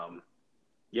mean,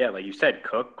 yeah, like you said,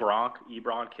 Cook, Gronk,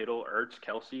 Ebron, Kittle, Ertz,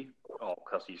 Kelsey. Oh,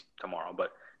 Kelsey's tomorrow,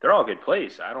 but they're all good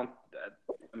plays. I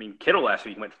mean, Kittle last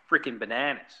week went freaking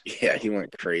bananas. Yeah, he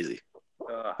went crazy.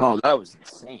 Oh, that was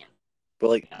insane.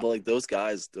 But those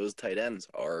guys, those tight ends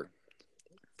are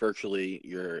virtually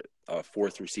your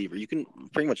fourth receiver. You can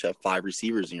pretty much have 5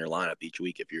 receivers in your lineup each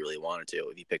week if you really wanted to,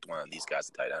 if you picked one of these guys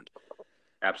at tight end.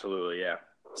 Absolutely, yeah.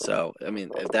 So, I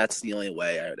mean, if that's the only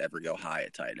way I would ever go high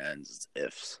at tight ends,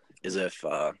 if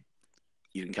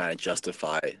you can kind of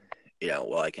justify,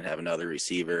 well, I can have another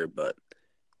receiver, but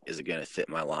is it going to fit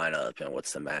my lineup and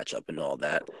what's the matchup and all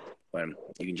that? When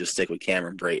you can just stick with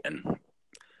Cameron Brate and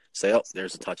say, oh,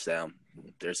 there's a touchdown.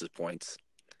 There's his points.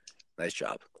 Nice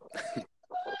job.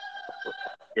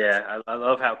 Yeah, I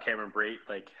love how Cameron Brate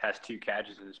has 2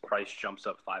 catches and his price jumps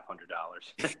up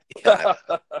 $500. Yeah.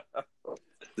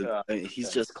 I mean,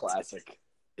 he's just classic.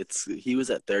 He was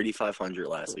at 3,500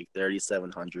 last week,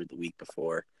 3,700 the week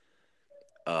before,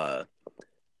 and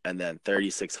then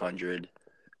 3,600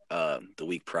 the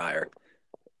week prior.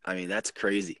 I mean, that's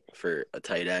crazy for a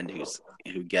tight end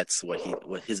who gets what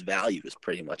his value is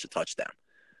pretty much a touchdown.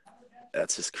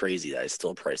 That's just crazy that he's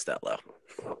still priced that low.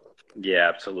 Yeah,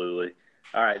 absolutely.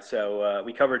 All right, so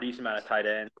we covered a decent amount of tight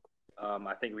end.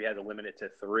 I think we had to limit it to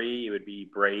 3. It would be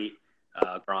Brate,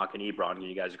 Gronk, and Ebron. Can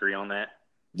you guys agree on that?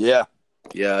 Yeah,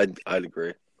 I'd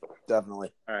agree.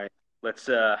 definitely. All right, let's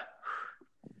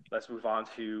move on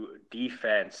to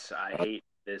defense. I hate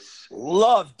this.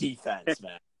 Love defense,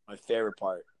 man. My favorite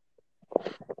part.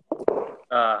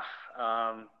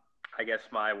 I guess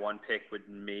my one pick would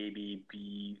maybe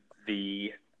be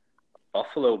the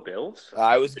Buffalo Bills.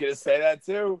 I was gonna say that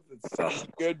too. It's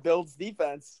good Bills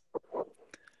defense.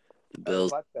 The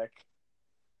Bills. That's my pick.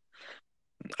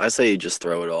 I say you just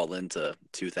throw it all into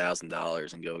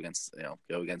 $2,000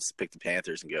 and pick the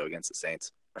Panthers and go against the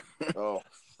Saints. Oh,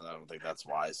 I don't think that's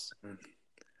wise.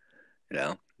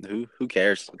 Who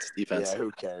cares? It's defense. Yeah,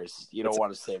 who cares? You don't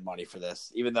want to save money for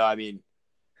this. Even though, I mean,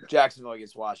 Jacksonville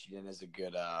against Washington is a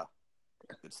good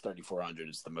it's 3,400.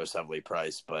 It's the most heavily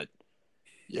priced, but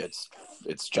yeah,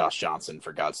 it's Josh Johnson,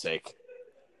 for God's sake.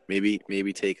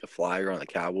 Maybe take a flyer on the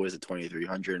Cowboys at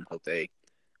 2,300 and hope they,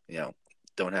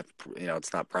 don't have,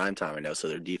 it's not prime time, I know, so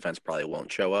their defense probably won't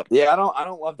show up. Yeah, I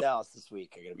don't love Dallas this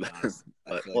week, I gotta be honest.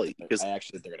 Because I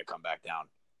actually think they're gonna come back down.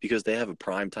 Because they have a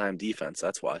prime time defense,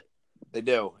 that's why. They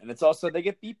do. And it's also they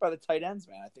get beat by the tight ends,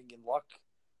 man. I think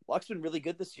Luck's been really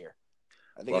good this year.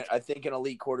 I think an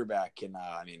elite quarterback can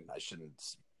I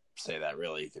shouldn't say that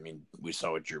really. I mean, we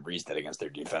saw what Drew Brees did against their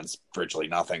defense, virtually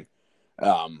nothing.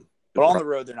 But on the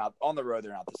road they're not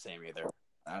the same either.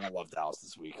 I don't love Dallas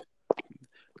this week.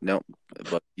 No,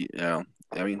 but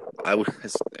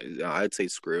I'd say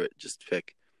screw it. Just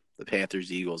pick the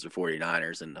Panthers, Eagles, or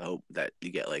 49ers and hope that you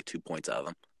get 2 points out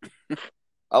of them.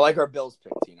 I like our Bills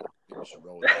pick, Tino. We should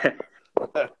roll with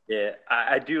that. Yeah,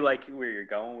 I do like where you're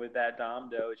going with that, Dom,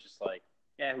 though. It's just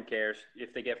who cares?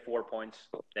 If they get 4 points,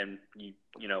 then we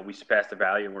surpass the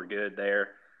value and we're good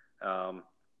there.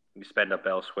 We spend up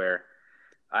elsewhere.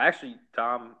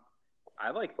 Tom,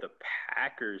 I like the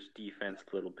Packers defense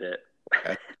a little bit.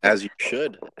 As you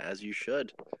should.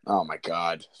 Oh my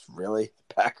God. Really?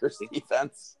 Packers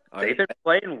defense? They've been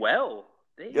playing well.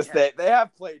 They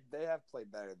have played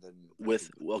better than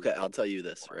I'll tell you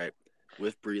this, right?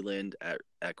 With Breland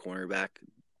at cornerback,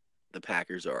 the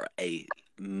Packers are a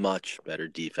much better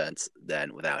defense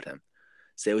than without him.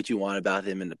 Say what you want about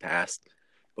him in the past,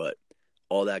 but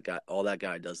all that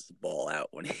guy does is ball out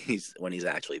when he's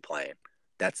actually playing.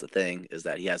 That's the thing, is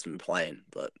that he hasn't been playing,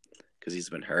 but because he's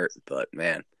been hurt. But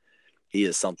man, he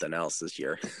is something else this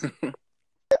year.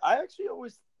 I actually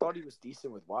always thought he was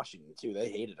decent with Washington too. They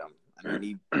hated him. I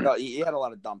mean, he had a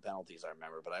lot of dumb penalties, I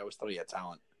remember, but I always thought he had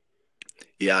talent.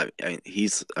 Yeah, he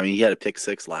had a pick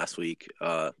 6 last week.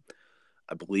 I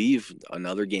believe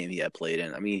another game he had played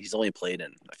in. I mean, he's only played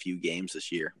in a few games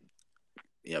this year,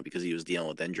 because he was dealing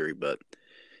with injury. But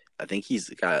I think he's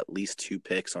got at least 2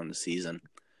 picks on the season.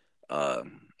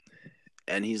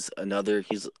 And he's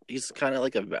kind of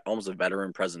like almost a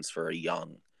veteran presence for a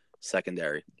young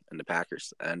secondary in the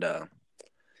Packers. And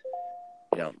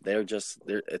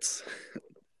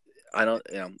I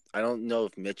don't know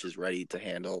if Mitch is ready to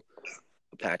handle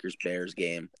the Packers-Bears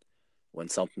game when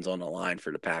something's on the line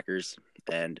for the Packers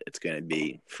and it's going to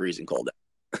be freezing cold.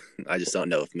 I just don't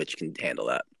know if Mitch can handle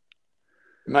that.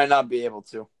 He might not be able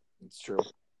to. It's true.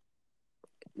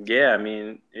 Yeah, I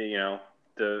mean, if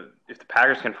the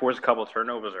Packers can force a couple of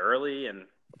turnovers early and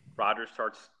Rodgers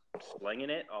starts slinging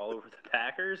it all over the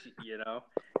Packers,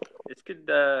 this could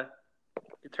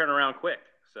turn around quick.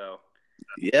 So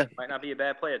yeah, might not be a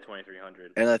bad play at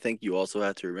 2,300. And I think you also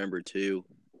have to remember too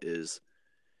is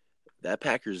that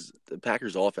the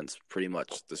Packers offense pretty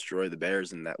much destroyed the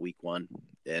Bears in that week 1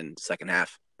 and second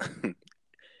half.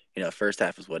 First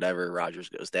half is whatever. Rodgers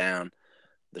goes down.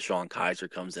 DeShone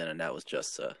Kizer comes in, and that was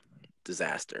just a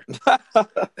disaster.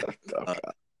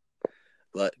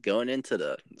 But going into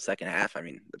the second half, I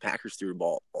mean, the Packers threw the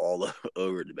ball all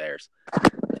over the Bears.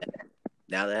 And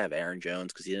now they have Aaron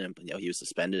Jones because he was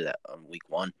suspended on week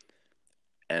 1.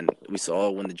 And we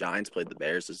saw when the Giants played the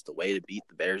Bears, is the way to beat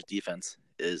the Bears defense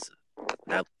is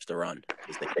have to run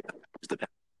because they can't use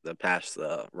the pass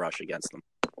rush against them.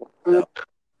 So,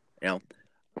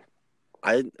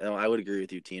 I would agree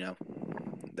with you, Tino,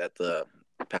 that the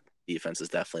Packers defense is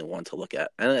definitely one to look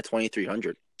at. And at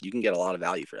 2,300, you can get a lot of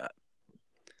value for that.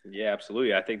 Yeah,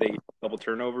 absolutely. I think they get a couple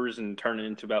turnovers and turn it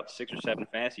into about 6 or 7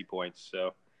 fantasy points.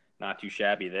 So not too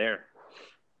shabby there.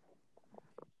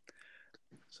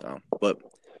 So, but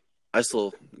I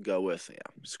still go with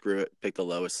screw it, pick the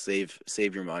lowest,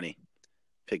 save your money,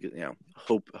 pick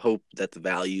hope that the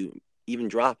value even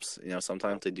drops.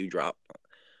 Sometimes they do drop,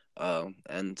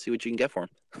 and see what you can get for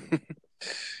them.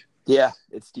 Yeah,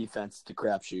 it's defense. It's a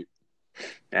crapshoot.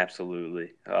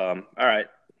 Absolutely. All right.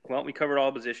 Well, we covered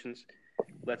all positions.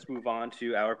 Let's move on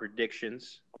to our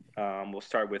predictions. We'll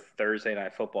start with Thursday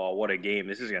Night Football. What a game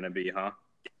this is going to be, huh?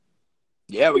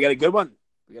 Yeah, we got a good one.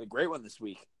 We got a great one this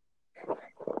week.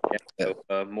 Yeah.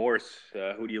 So, Morris,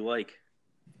 who do you like?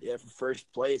 Yeah, for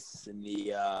first place in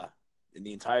the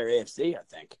entire AFC, I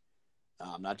think.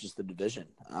 Not just the division.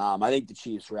 I think the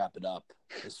Chiefs wrap it up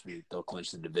this week. They'll clinch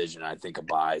the division. I think a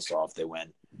bye, so if they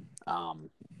win.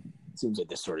 Seems like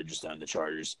they sort of just own the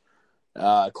Chargers.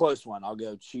 Close one. I'll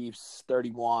go Chiefs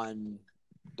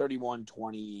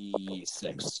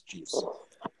 31-26 Chiefs.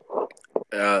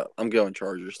 I'm going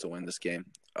Chargers to win this game.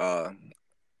 I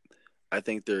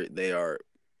think they're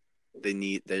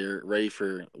ready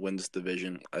for win this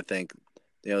division. I think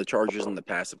the Chargers in the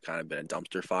past have kind of been a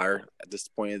dumpster fire at this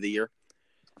point of the year.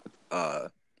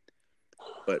 But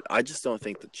I just don't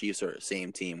think the Chiefs are the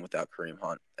same team without Kareem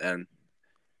Hunt. And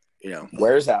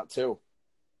Ware's out too.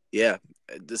 Yeah,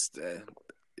 because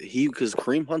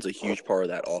Kareem Hunt's a huge part of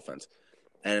that offense,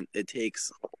 and it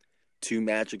takes 2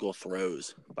 magical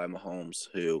throws by Mahomes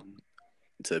to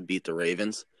beat the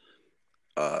Ravens.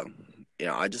 I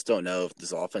just don't know if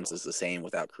this offense is the same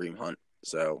without Kareem Hunt.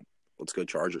 So let's go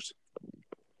Chargers.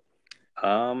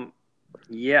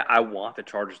 Yeah, I want the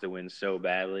Chargers to win so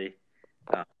badly.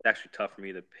 It's actually tough for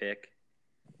me to pick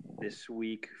this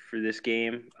week for this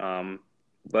game.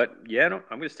 But yeah, I'm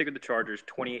going to stick with the Chargers.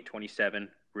 28-27,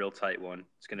 real tight one.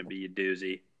 It's going to be a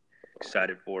doozy.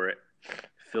 Excited for it.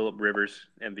 Phillip Rivers,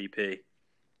 MVP.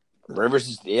 Rivers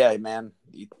is man.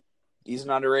 He's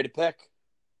an underrated pick.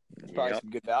 It's probably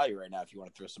some good value right now if you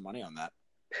want to throw some money on that.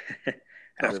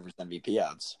 Rivers MVP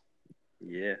odds.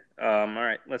 Yeah. All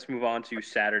right. Let's move on to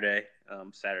Saturday.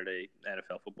 Saturday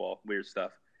NFL football. Weird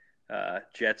stuff.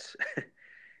 Jets,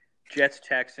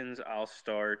 Texans. I'll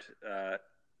start. The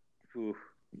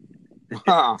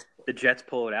Jets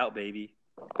pull it out, baby.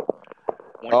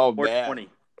 24-20.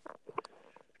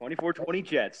 24-20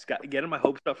 Jets. Getting my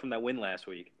hopes up from that win last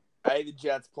week. I think the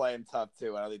Jets playing tough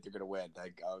too. I don't think they're going to win.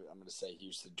 I'm going to say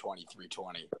Houston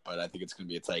 23-20, but I think it's going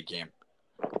to be a tight game.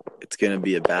 It's going to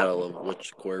be a battle of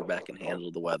which quarterback can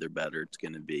handle the weather better. It's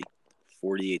going to be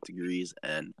 48 degrees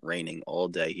and raining all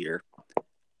day here.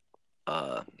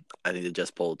 I think they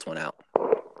just pulled this one out.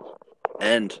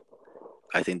 And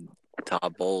I think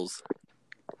Todd Bowles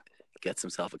gets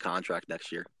himself a contract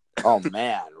next year. Oh,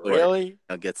 man. Really?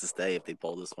 Gets to stay if they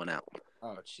pull this one out.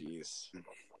 Oh, jeez.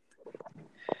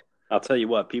 I'll tell you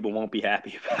what, people won't be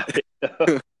happy about it.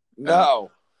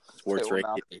 No. Sports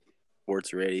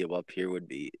radio up here would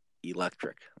be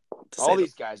electric. All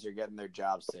these guys are getting their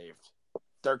jobs saved.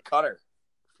 Dirk Cutter.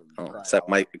 Except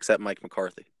Mike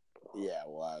McCarthy. Yeah,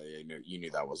 well, you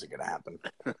knew that wasn't going to happen.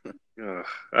 All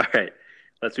right.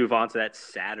 Let's move on to that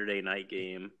Saturday night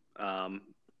game.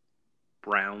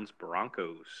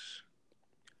 Browns-Broncos.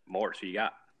 Morris, who you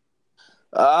got?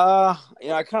 I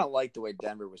kind of liked the way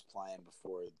Denver was playing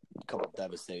before a couple of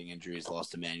devastating injuries.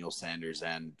 Lost Emmanuel Sanders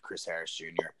and Chris Harris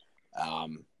Jr.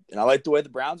 And I like the way the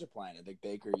Browns are playing. I think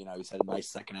Baker, he's had a nice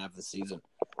second half of the season.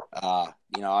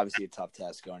 Obviously a tough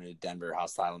test going to Denver,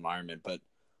 hostile environment, but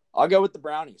I'll go with the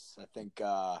Brownies. I think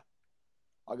I'll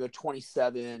go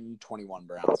 27-21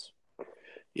 Browns.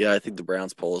 Yeah, I think the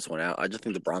Browns pull this one out. I just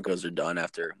think the Broncos are done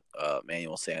after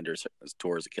Emmanuel Sanders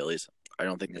tore his Achilles. I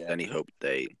don't think there's any hope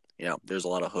there's a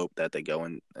lot of hope that they go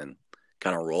in and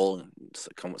kind of roll and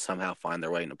somehow find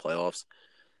their way into playoffs.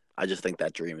 I just think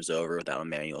that dream is over without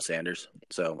Emmanuel Sanders.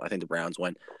 So I think the Browns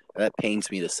win. And that pains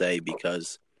me to say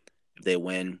because if they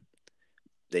win,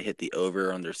 they hit the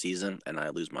over on their season, and I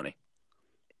lose money.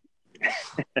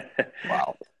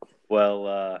 Wow.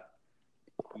 Well,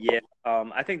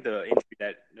 I think the injury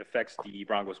that affects the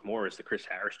Broncos more is the Chris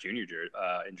Harris Jr.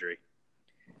 Injury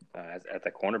at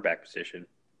the cornerback position.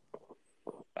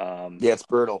 It's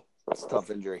brutal. It's a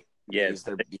tough injury. Yeah,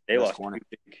 they lost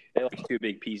two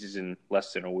big pieces in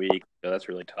less than a week, so that's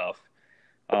really tough.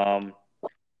 But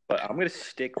I'm going to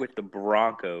stick with the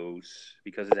Broncos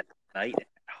because it's at night at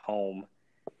home.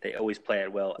 They always play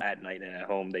it well at night and at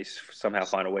home. They somehow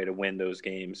find a way to win those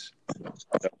games.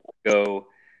 So go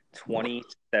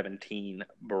 2017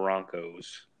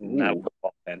 Broncos. Not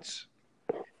offense.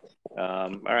 All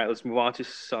right, let's move on to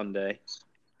Sunday.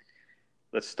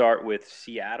 Let's start with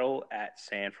Seattle at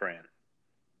San Fran.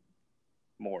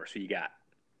 More, so you got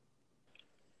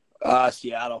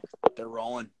Seattle. They're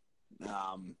rolling.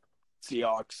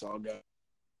 Seahawks. I'll go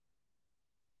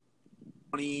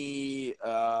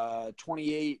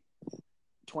 28-18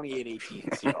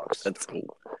 Seahawks. That's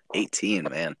 18,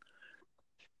 man.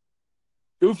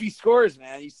 Goofy scores,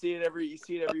 man. You see it every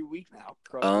week now.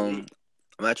 I'm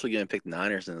actually going to pick the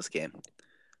Niners in this game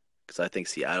because I think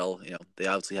Seattle, they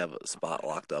obviously have a spot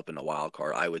locked up in the wild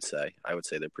card. I would say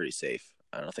they're pretty safe.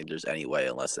 I don't think there's any way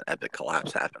unless an epic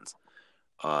collapse happens.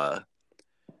 But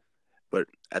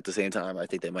at the same time, I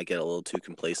think they might get a little too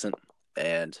complacent,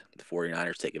 and the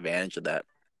 49ers take advantage of that.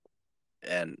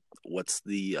 And what's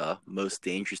the most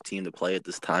dangerous team to play at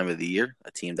this time of the year?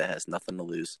 A team that has nothing to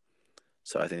lose.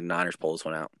 So I think the Niners pull this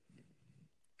one out.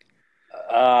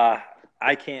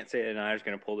 I can't say the Niners are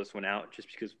going to pull this one out just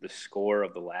because of the score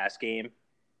of the last game,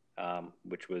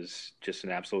 which was just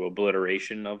an absolute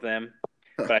obliteration of them.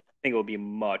 But I think it will be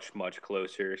much, much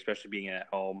closer, especially being at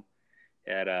home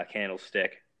at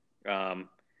Candlestick. I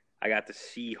got the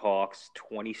Seahawks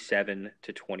 27-23.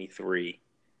 Going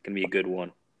to be a good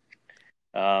one.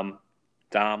 Dom,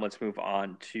 let's move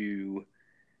on to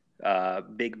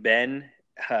Big Ben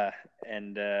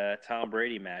and Tom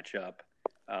Brady matchup.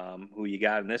 Who you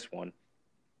got in this one?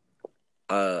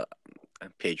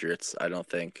 Patriots. I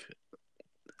think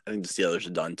the Steelers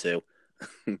are done too.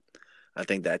 I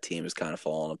think that team is kind of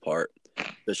falling apart.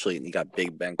 Especially you got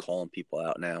Big Ben calling people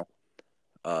out now.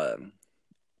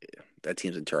 That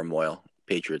team's in turmoil.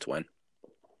 Patriots win.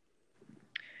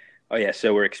 Oh, yeah,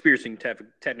 so we're experiencing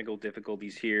technical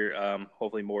difficulties here.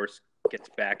 Hopefully Morris gets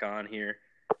back on here.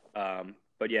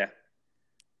 But, yeah,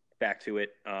 back to it.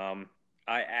 I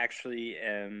actually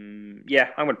am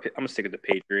 – I'm gonna stick with the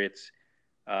Patriots.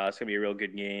 It's going to be a real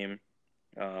good game.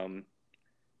 I'll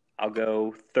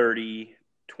go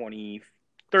 30-24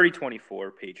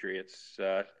 Patriots.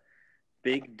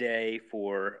 Big day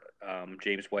for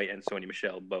James White and Sony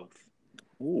Michel both.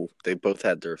 Ooh, they both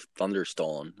had their thunder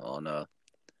stolen on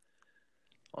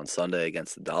Sunday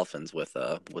against the Dolphins with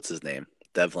what's his name?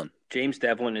 Devlin. James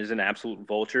Devlin is an absolute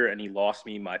vulture, and he lost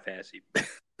me my fantasy.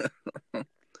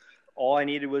 All I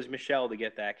needed was Michel to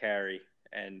get that carry,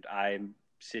 and I'm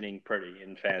sitting pretty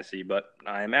in fantasy, but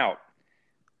I am out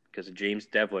because of James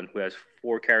Devlin, who has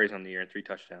 4 carries on the year and 3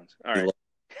 touchdowns. All right.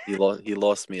 He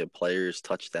lost me a player's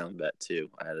touchdown bet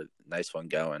too. I had a nice one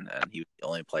going, and he was the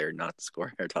only player not to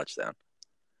score a touchdown.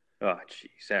 Oh,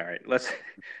 jeez. All right, let's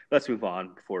move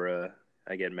on before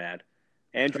I get mad.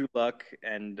 Andrew Luck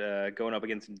and going up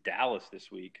against Dallas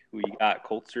this week. Who you got?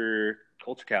 Colts or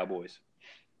Cowboys?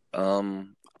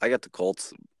 I got the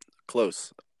Colts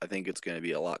close. I think it's going to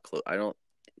be a lot close. I don't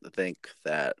think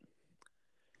that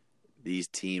these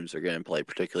teams are going to play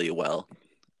particularly well.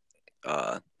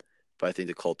 But I think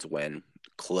the Colts win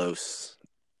close.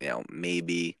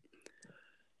 Maybe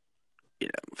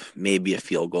a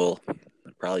field goal,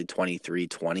 probably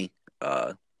 23-20.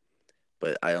 But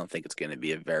I don't think it's going to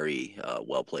be a very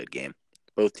well-played game.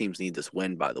 Both teams need this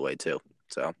win, by the way, too.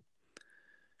 So,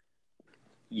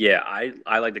 yeah,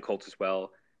 I like the Colts as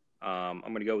well. I'm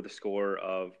going to go with a score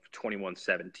of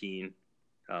 21-17.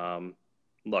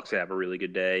 Luck's going to have a really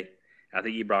good day. I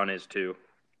think Ebron is too.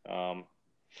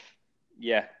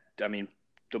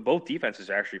 Both defenses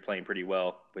are actually playing pretty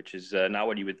well, which is not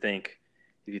what you would think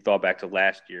if you thought back to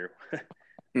last year.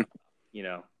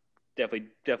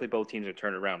 definitely both teams are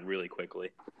turning around really quickly.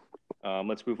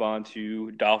 Let's move on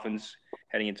to Dolphins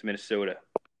heading into Minnesota.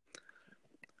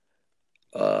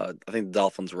 I think the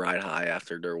Dolphins ride high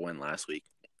after their win last week,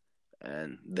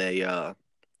 and they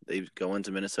go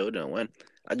into Minnesota and win.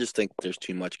 I just think there's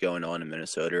too much going on in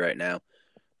Minnesota right now.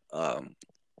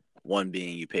 One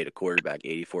being you paid a quarterback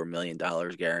 $84 million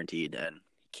guaranteed, and you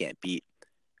can't beat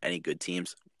any good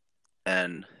teams.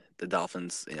 And the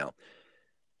Dolphins,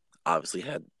 obviously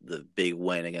had the big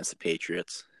win against the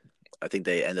Patriots. I think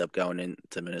they ended up going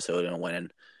into Minnesota and winning.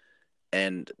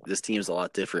 And this team's a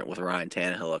lot different with Ryan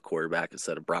Tannehill at quarterback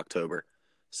instead of Brocktober.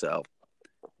 So,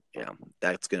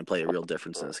 that's going to play a real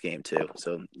difference in this game too.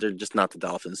 So they're just not the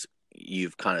Dolphins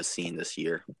you've kind of seen this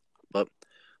year. But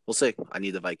we'll see. I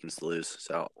need the Vikings to lose,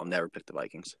 so I'll never pick the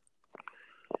Vikings.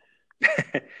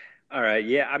 All right.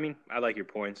 Yeah, I mean, I like your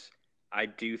points. I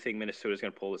do think Minnesota's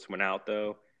going to pull this one out,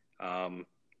 though.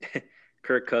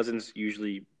 Kirk Cousins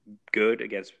usually good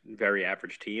against very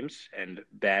average teams and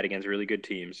bad against really good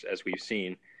teams, as we've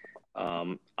seen.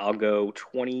 I'll go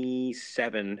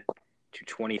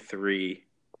 27-23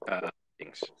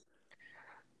 Vikings.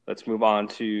 Let's move on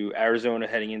to Arizona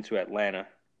heading into Atlanta.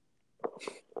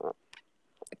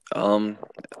 I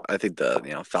think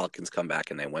the Falcons come back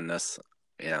and they win this.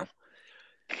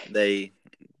 They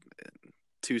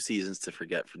 2 seasons to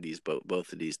forget for these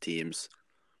both of these teams.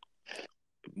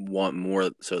 Want more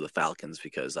so the Falcons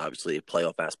because obviously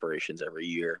playoff aspirations every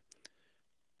year.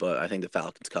 But I think the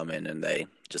Falcons come in and they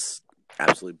just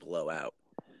absolutely blow out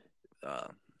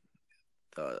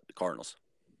the Cardinals.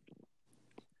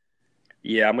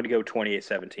 Yeah, I'm going to go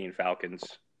 28-17 Falcons.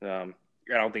 I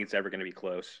don't think it's ever going to be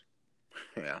close.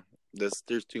 Yeah,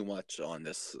 there's too much on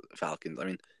this Falcons. I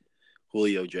mean,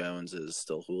 Julio Jones is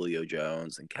still Julio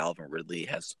Jones, and Calvin Ridley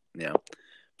has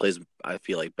plays I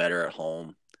feel like better at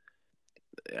home.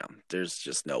 Yeah, there's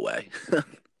just no way.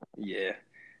 Yeah.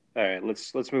 All right,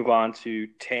 let's move on to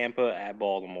Tampa at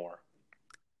Baltimore.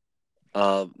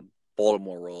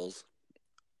 Baltimore rolls.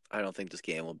 I don't think this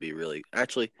game will be really.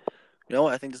 Actually,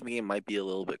 I think this game might be a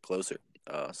little bit closer.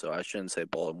 So I shouldn't say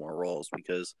Baltimore rolls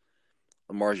because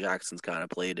Lamar Jackson's kind of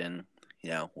played in.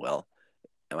 Well,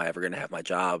 am I ever going to have my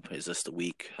job? Is this the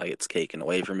week I get taken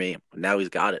away from me? Now he's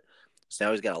got it. So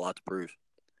now he's got a lot to prove,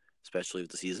 especially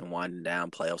with the season winding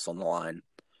down, playoffs on the line,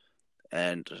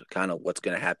 and kind of what's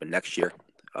going to happen next year.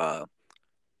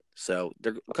 So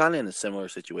they're kind of in a similar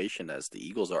situation as the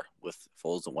Eagles are with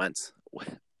Foles and Wentz.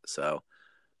 So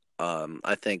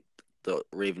I think the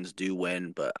Ravens do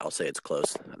win, but I'll say it's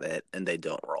close, and they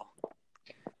don't roll.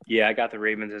 Yeah, I got the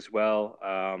Ravens as well.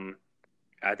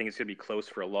 I think it's going to be close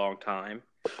for a long time,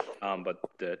 but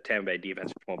the Tampa Bay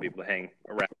defense won't be able to hang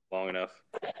around long enough.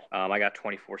 I got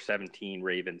 24-17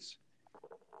 Ravens.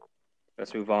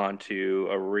 Let's move on to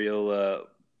a real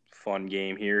fun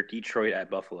game here. Detroit at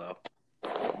Buffalo.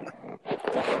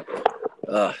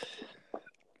 I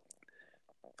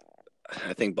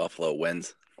think Buffalo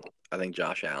wins. I think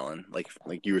Josh Allen, like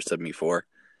you were saying before,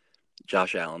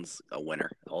 Josh Allen's a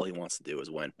winner. All he wants to do is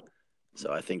win.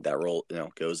 So I think that role,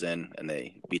 goes in and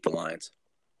they beat the Lions.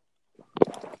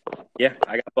 Yeah,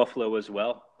 I got Buffalo as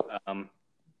well.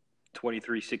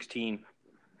 23-16.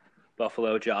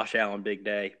 Buffalo, Josh Allen, big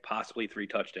day, possibly 3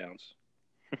 touchdowns.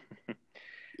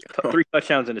 3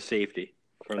 touchdowns and a safety.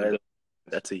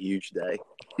 That's a huge day.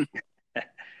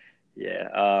 Yeah.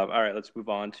 All right, let's move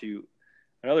on to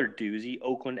another doozy,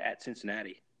 Oakland at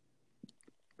Cincinnati.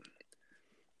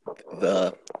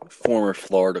 The former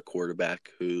Florida quarterback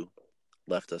who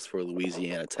left us for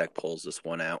Louisiana Tech pulls this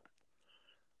one out,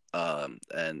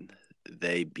 and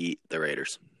they beat the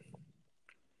Raiders.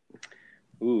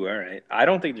 Ooh, all right. I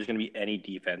don't think there's going to be any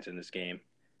defense in this game.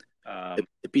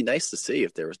 It'd be nice to see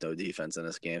if there was no defense in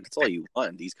this game. That's all you want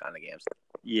in these kind of games.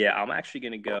 Yeah, I'm actually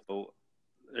going to go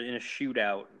in a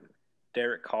shootout,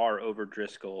 Derek Carr over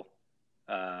Driscoll.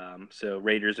 So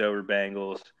Raiders over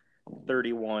Bengals,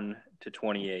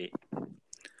 31-28.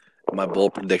 My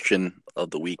bold prediction of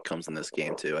the week comes in this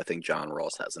game too. I think John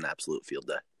Ross has an absolute field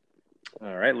day.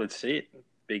 All right, let's see it.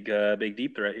 Big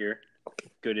deep threat here.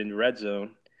 Good in the red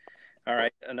zone. All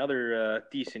right, another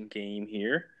decent game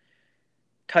here.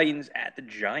 Titans at the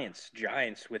Giants.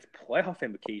 Giants with playoff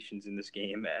implications in this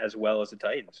game as well as the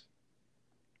Titans.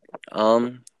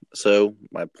 So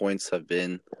my points have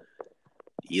been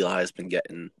Eli's been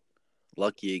getting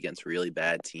lucky against really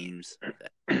bad teams.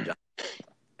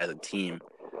 As a team,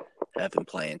 have been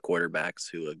playing quarterbacks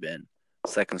who have been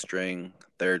second string,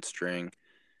 third string.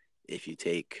 If you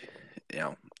take,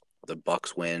 the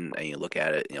Bucs win and you look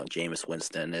at it, Jameis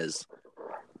Winston is.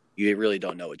 You really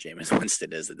don't know what Jameis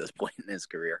Winston is at this point in his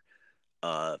career.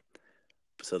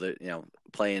 So that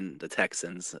playing the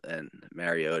Texans and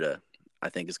Mariota, I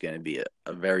think is going to be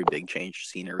a very big change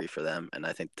scenery for them, and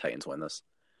I think the Titans win this.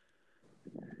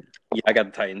 Yeah, I got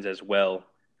the Titans as well.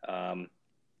 24-20,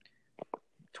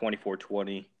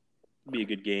 be a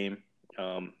good game.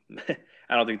 I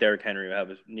don't think Derrick Henry will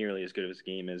have nearly as good of a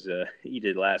game as he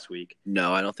did last week.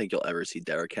 No, I don't think you'll ever see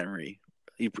Derrick Henry.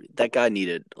 That guy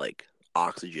needed like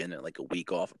oxygen and like a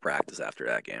week off of practice after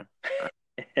that game.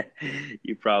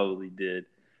 You probably did.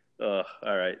 All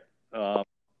right.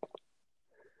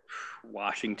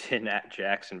 Washington at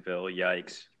Jacksonville.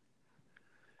 Yikes.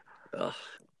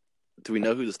 Do we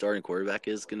know who the starting quarterback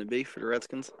is going to be for the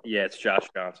Redskins? Yeah, it's Josh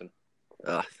Johnson.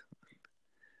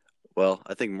 Well,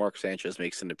 I think Mark Sanchez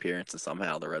makes an appearance, and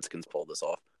somehow the Redskins pulled this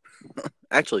off.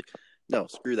 Actually, no,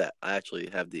 screw that. I actually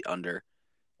have the under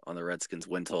on the Redskins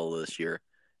win total this year,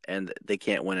 and they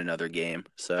can't win another game.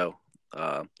 So,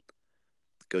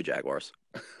 go Jaguars.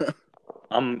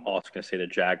 I'm also going to say the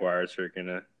Jaguars are going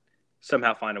to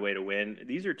somehow find a way to win.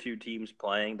 These are two teams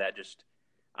playing that just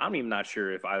 – I'm even not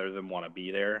sure if either of them want to be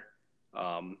there.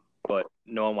 But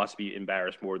no one wants to be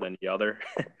embarrassed more than the other.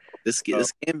 This game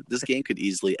could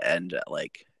easily end at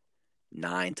like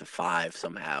 9-5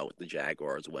 somehow with the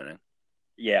Jaguars winning.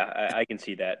 Yeah, I can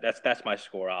see that. That's my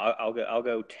score. I'll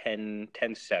go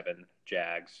 10-7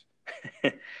 Jags.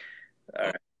 All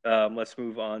right. Let's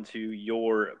move on to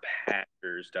your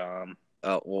Packers, Dom.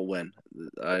 Oh, we'll win.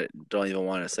 I don't even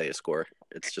want to say a score.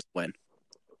 It's just win.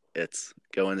 It's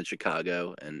go into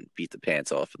Chicago and beat the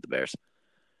pants off of the Bears.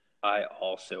 I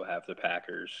also have the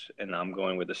Packers, and I'm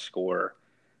going with a score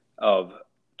of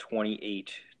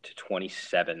 28-27.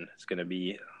 It's going to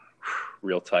be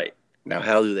real tight. Now,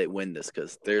 how do they win this?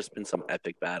 Because there's been some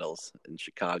epic battles in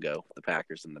Chicago, the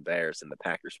Packers and the Bears, and the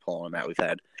Packers pulling them out. We've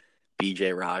had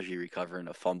B.J. Raji recovering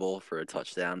a fumble for a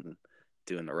touchdown and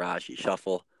doing the Raji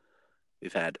shuffle.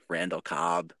 We've had Randall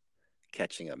Cobb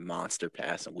catching a monster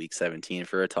pass in Week 17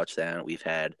 for a touchdown. We've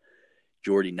had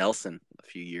Jordy Nelson a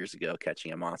few years ago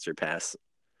catching a monster pass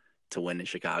to win in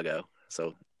Chicago.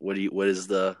 So what is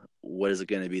it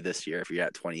going to be this year if you're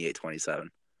at 28-27? It's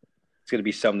going to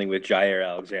be something with Jair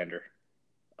Alexander.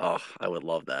 Oh, I would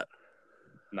love that.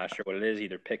 I'm not sure what it is,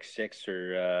 either pick six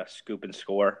or scoop and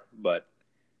score, but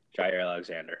Jair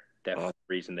Alexander, that's the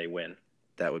reason they win.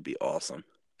 That would be awesome.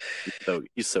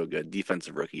 He's so good.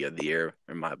 Defensive Rookie of the Year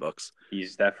in my books.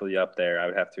 He's definitely up there. I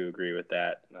would have to agree with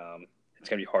that. It's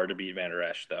going to be hard to beat Van Der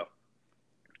Esch, though.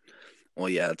 Well,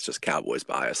 yeah, it's just Cowboys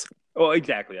bias. Oh,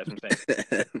 exactly. That's what I'm saying.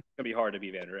 It's going to be hard to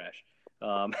beat Van Der Esch.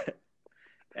 All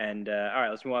right,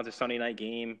 let's move on to Sunday night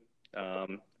game.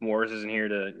 Morris isn't here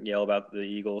to yell about the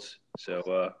Eagles,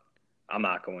 so I'm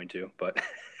not going to. But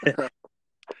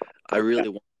I really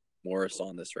want Morris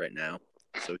on this right now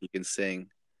so he can sing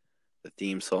the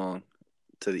theme song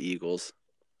to the Eagles.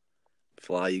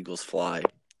 Fly, Eagles, fly.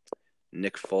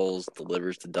 Nick Foles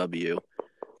delivers the W,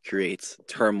 creates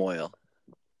turmoil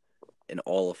in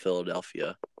all of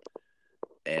Philadelphia,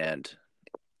 and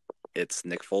it's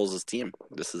Nick Foles' team.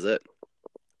 This is it.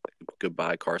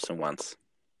 Goodbye, Carson Wentz.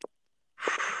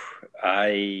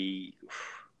 I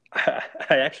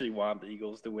actually want the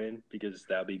Eagles to win because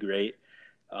that would be great.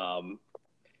 I'm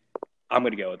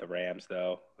going to go with the Rams,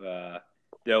 though.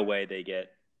 No way they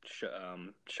get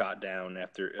shot down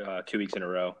after 2 weeks in a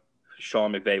row.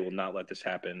 Sean McVay will not let this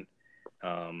happen.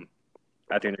 I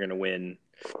think they're going to win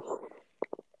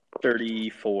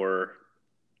 34-23.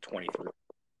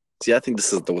 See, I think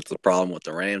this is what's the problem with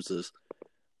the Rams is,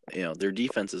 their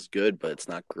defense is good, but it's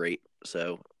not great.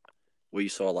 So what you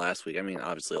saw last week, I mean,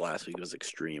 obviously last week was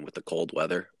extreme with the cold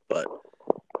weather, but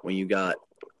when you got,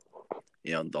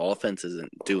 the offense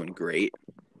isn't doing great,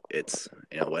 it's,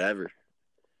 whatever.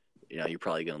 You're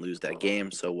probably going to lose that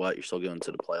game. So what? You're still going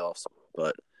to the playoffs.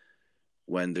 But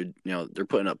when they're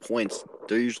putting up points,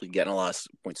 they're usually getting a lot of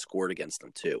points scored against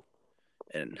them too.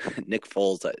 And Nick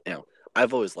Foles,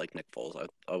 I've always liked Nick Foles. I've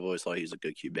always thought he was a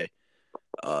good QB.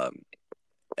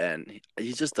 And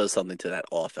he just does something to that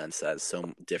offense that is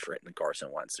so different than Carson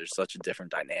Wentz. There's such a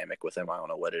different dynamic with him. I don't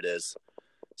know what it is.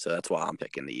 So that's why I'm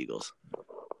picking the Eagles.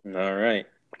 All right.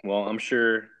 Well,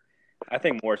 I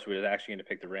think Morris was actually going to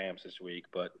pick the Rams this week,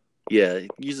 but yeah, he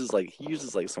uses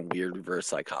some weird reverse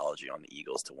psychology on the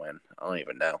Eagles to win. I don't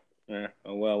even know. Yeah.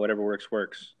 Oh well, whatever works.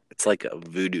 It's like a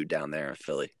voodoo down there in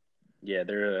Philly. Yeah,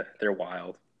 they're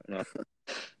wild.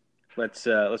 Let's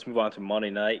move on to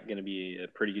Monday night. Going to be a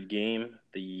pretty good game.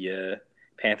 The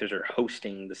Panthers are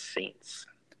hosting the Saints.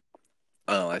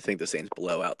 Oh, I think the Saints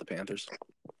blow out the Panthers.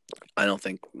 I don't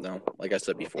think like I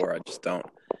said before, I just don't.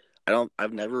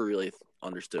 I've never really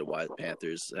understood why the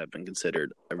Panthers have been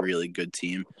considered a really good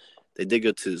team. They did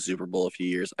go to the Super Bowl a few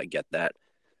years. I get that.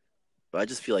 but I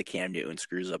just feel like Cam Newton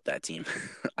screws up that team.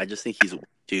 I just think he's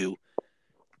too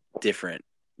different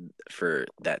for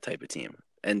that type of team.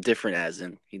 And different as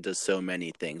in he does so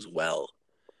many things well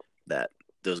that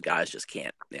those guys just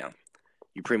can't,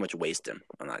 you pretty much waste him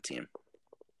on that team.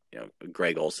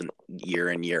 Greg Olsen year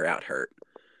in, year out hurt.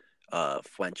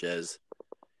 Fuentes,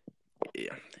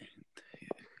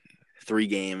 3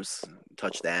 games,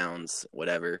 touchdowns,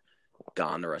 whatever,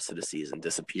 gone the rest of the season,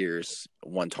 disappears,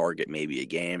 1 target maybe a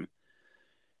game,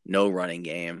 no running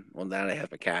game. Well, now they have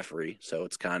McCaffrey, so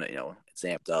it's kind of, it's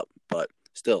amped up. But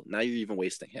still, now you're even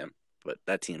wasting him. But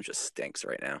that team just stinks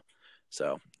right now.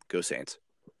 So, go Saints.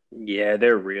 Yeah,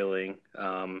 they're reeling.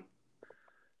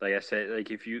 Like I said,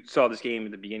 like if you saw this game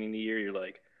at the beginning of the year, you're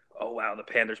like, oh, wow, the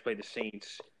Panthers played the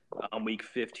Saints on week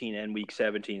 15 and week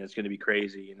 17. It's going to be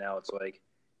crazy. And now it's like,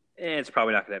 it's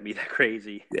probably not going to be that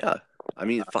crazy. Yeah. I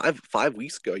mean, 5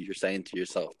 weeks ago, you're saying to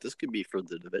yourself, this could be for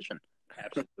the division.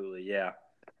 Absolutely, yeah.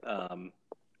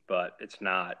 But it's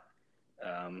not.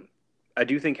 I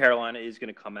do think Carolina is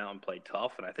going to come out and play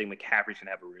tough, and I think McCaffrey's going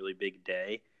to have a really big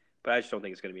day, but I just don't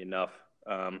think it's going to be enough.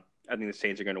 I think the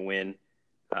Saints are going to win.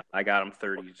 I got them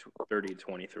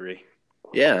 30-23.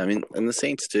 Yeah, I mean, and the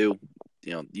Saints too.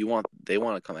 They want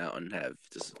to come out and have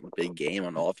this big game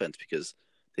on offense because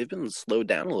they've been slowed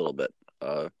down a little bit.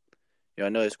 I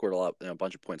know they scored a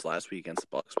bunch of points last week against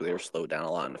the Bucs, but they were slowed down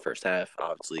a lot in the first half.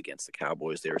 Obviously, against the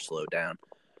Cowboys, they were slowed down.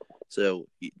 So,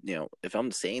 if I'm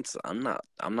the Saints, I'm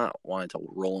not wanting to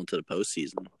roll into the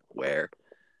postseason where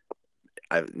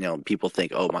people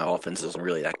think, oh, my offense isn't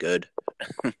really that good.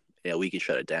 We can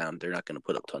shut it down. They're not going to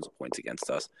put up tons of points against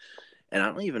us. And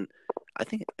I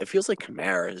think it feels like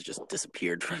Kamara has just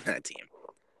disappeared from that team.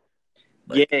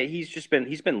 Yeah, he's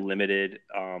been limited.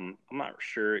 I'm not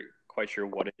quite sure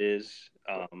what it is.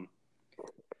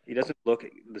 He doesn't look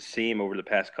the same over the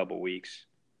past couple weeks.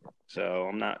 So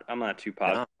I'm not too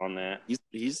positive on that.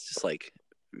 He's just like,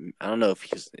 I don't know if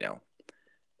he's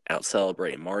out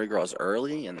celebrating Mardi Gras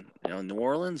early in New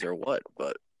Orleans or what,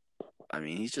 but I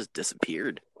mean he's just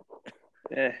disappeared.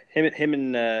 Yeah, him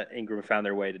and Ingram found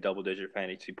their way to double-digit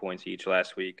fantasy points each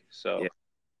last week. So,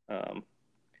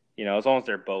 as long as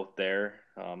they're both there,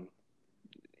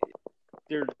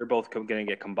 they're both going to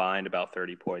get combined about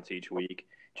 30 points each week.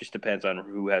 Just depends on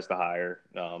who has the higher,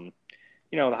 the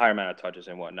higher amount of touches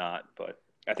and whatnot. But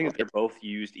I think if they're both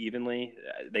used evenly,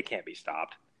 they can't be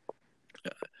stopped.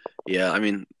 Yeah, I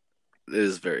mean, it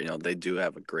is very, they do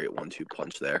have a great 1-2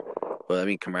 punch there. But I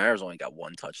mean, Kamara's only got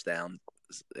 1 touchdown.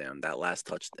 And that last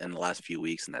touch in the last few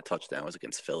weeks, and that touchdown was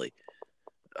against Philly.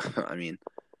 I mean,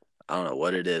 I don't know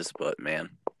what it is, but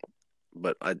man,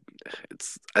 I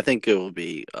think it will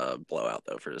be a blowout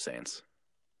though for the Saints.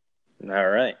 All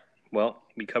right. Well,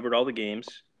 we covered all the games.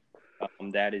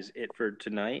 That is it for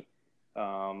tonight.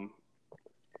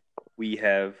 We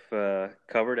have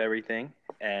covered everything,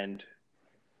 and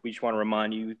we just want to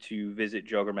remind you to visit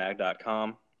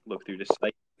jokermag.com. Look through the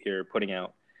site. We're putting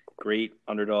out great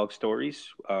underdog stories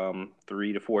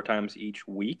 3 to 4 times each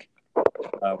week.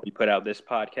 We put out this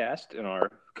podcast, and our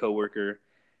coworker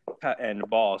and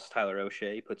boss, Tyler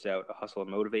O'Shea, puts out a Hustle and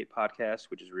Motivate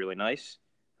podcast, which is really nice.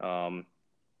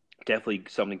 Definitely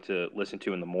something to listen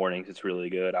to in the mornings. It's really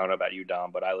good. I don't know about you,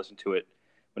 Dom, but I listen to it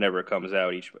whenever it comes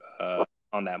out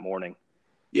on that morning.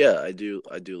 Yeah, I do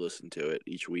listen to it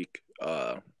each week.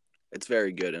 It's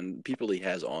very good, and people he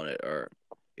has on it are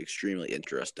extremely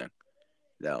interesting.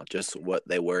 Just what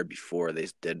they were before they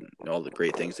did all the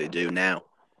great things they do now.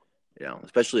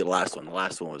 Especially the last one. The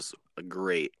last one was a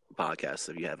great podcast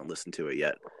if you haven't listened to it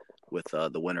yet, with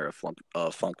the winner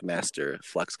of Funk Master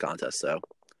Flex Contest. So,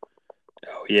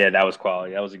 oh yeah, that was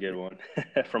quality. That was a good one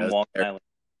from Long Island.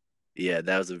 Yeah,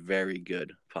 that was a very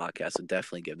good podcast. So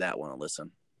definitely give that one a listen.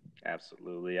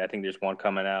 Absolutely. I think there's one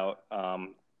coming out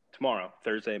tomorrow,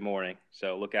 Thursday morning.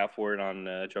 So look out for it on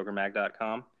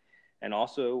jokermag.com. And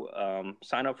also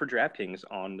sign up for DraftKings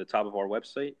on the top of our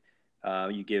website.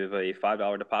 You give a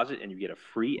 $5 deposit and you get a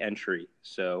free entry.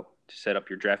 So to set up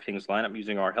your DraftKings lineup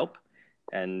using our help.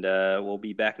 And we'll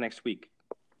be back next week.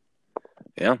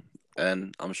 Yeah.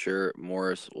 And I'm sure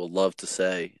Morris will love to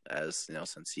say, as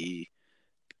since he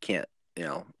can't,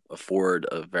 afford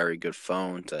a very good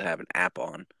phone to have an app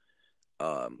on,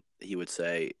 he would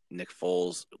say, Nick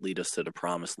Foles, lead us to the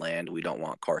promised land. We don't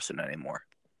want Carson anymore.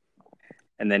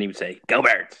 And then he would say, go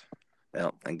Birds.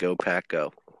 Well, and go Pack,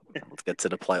 go. Let's get to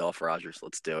the playoff, Rogers.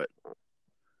 Let's do it.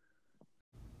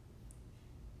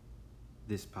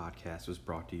 This podcast was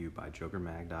brought to you by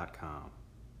JokerMag.com,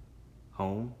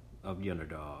 home of the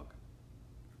underdog.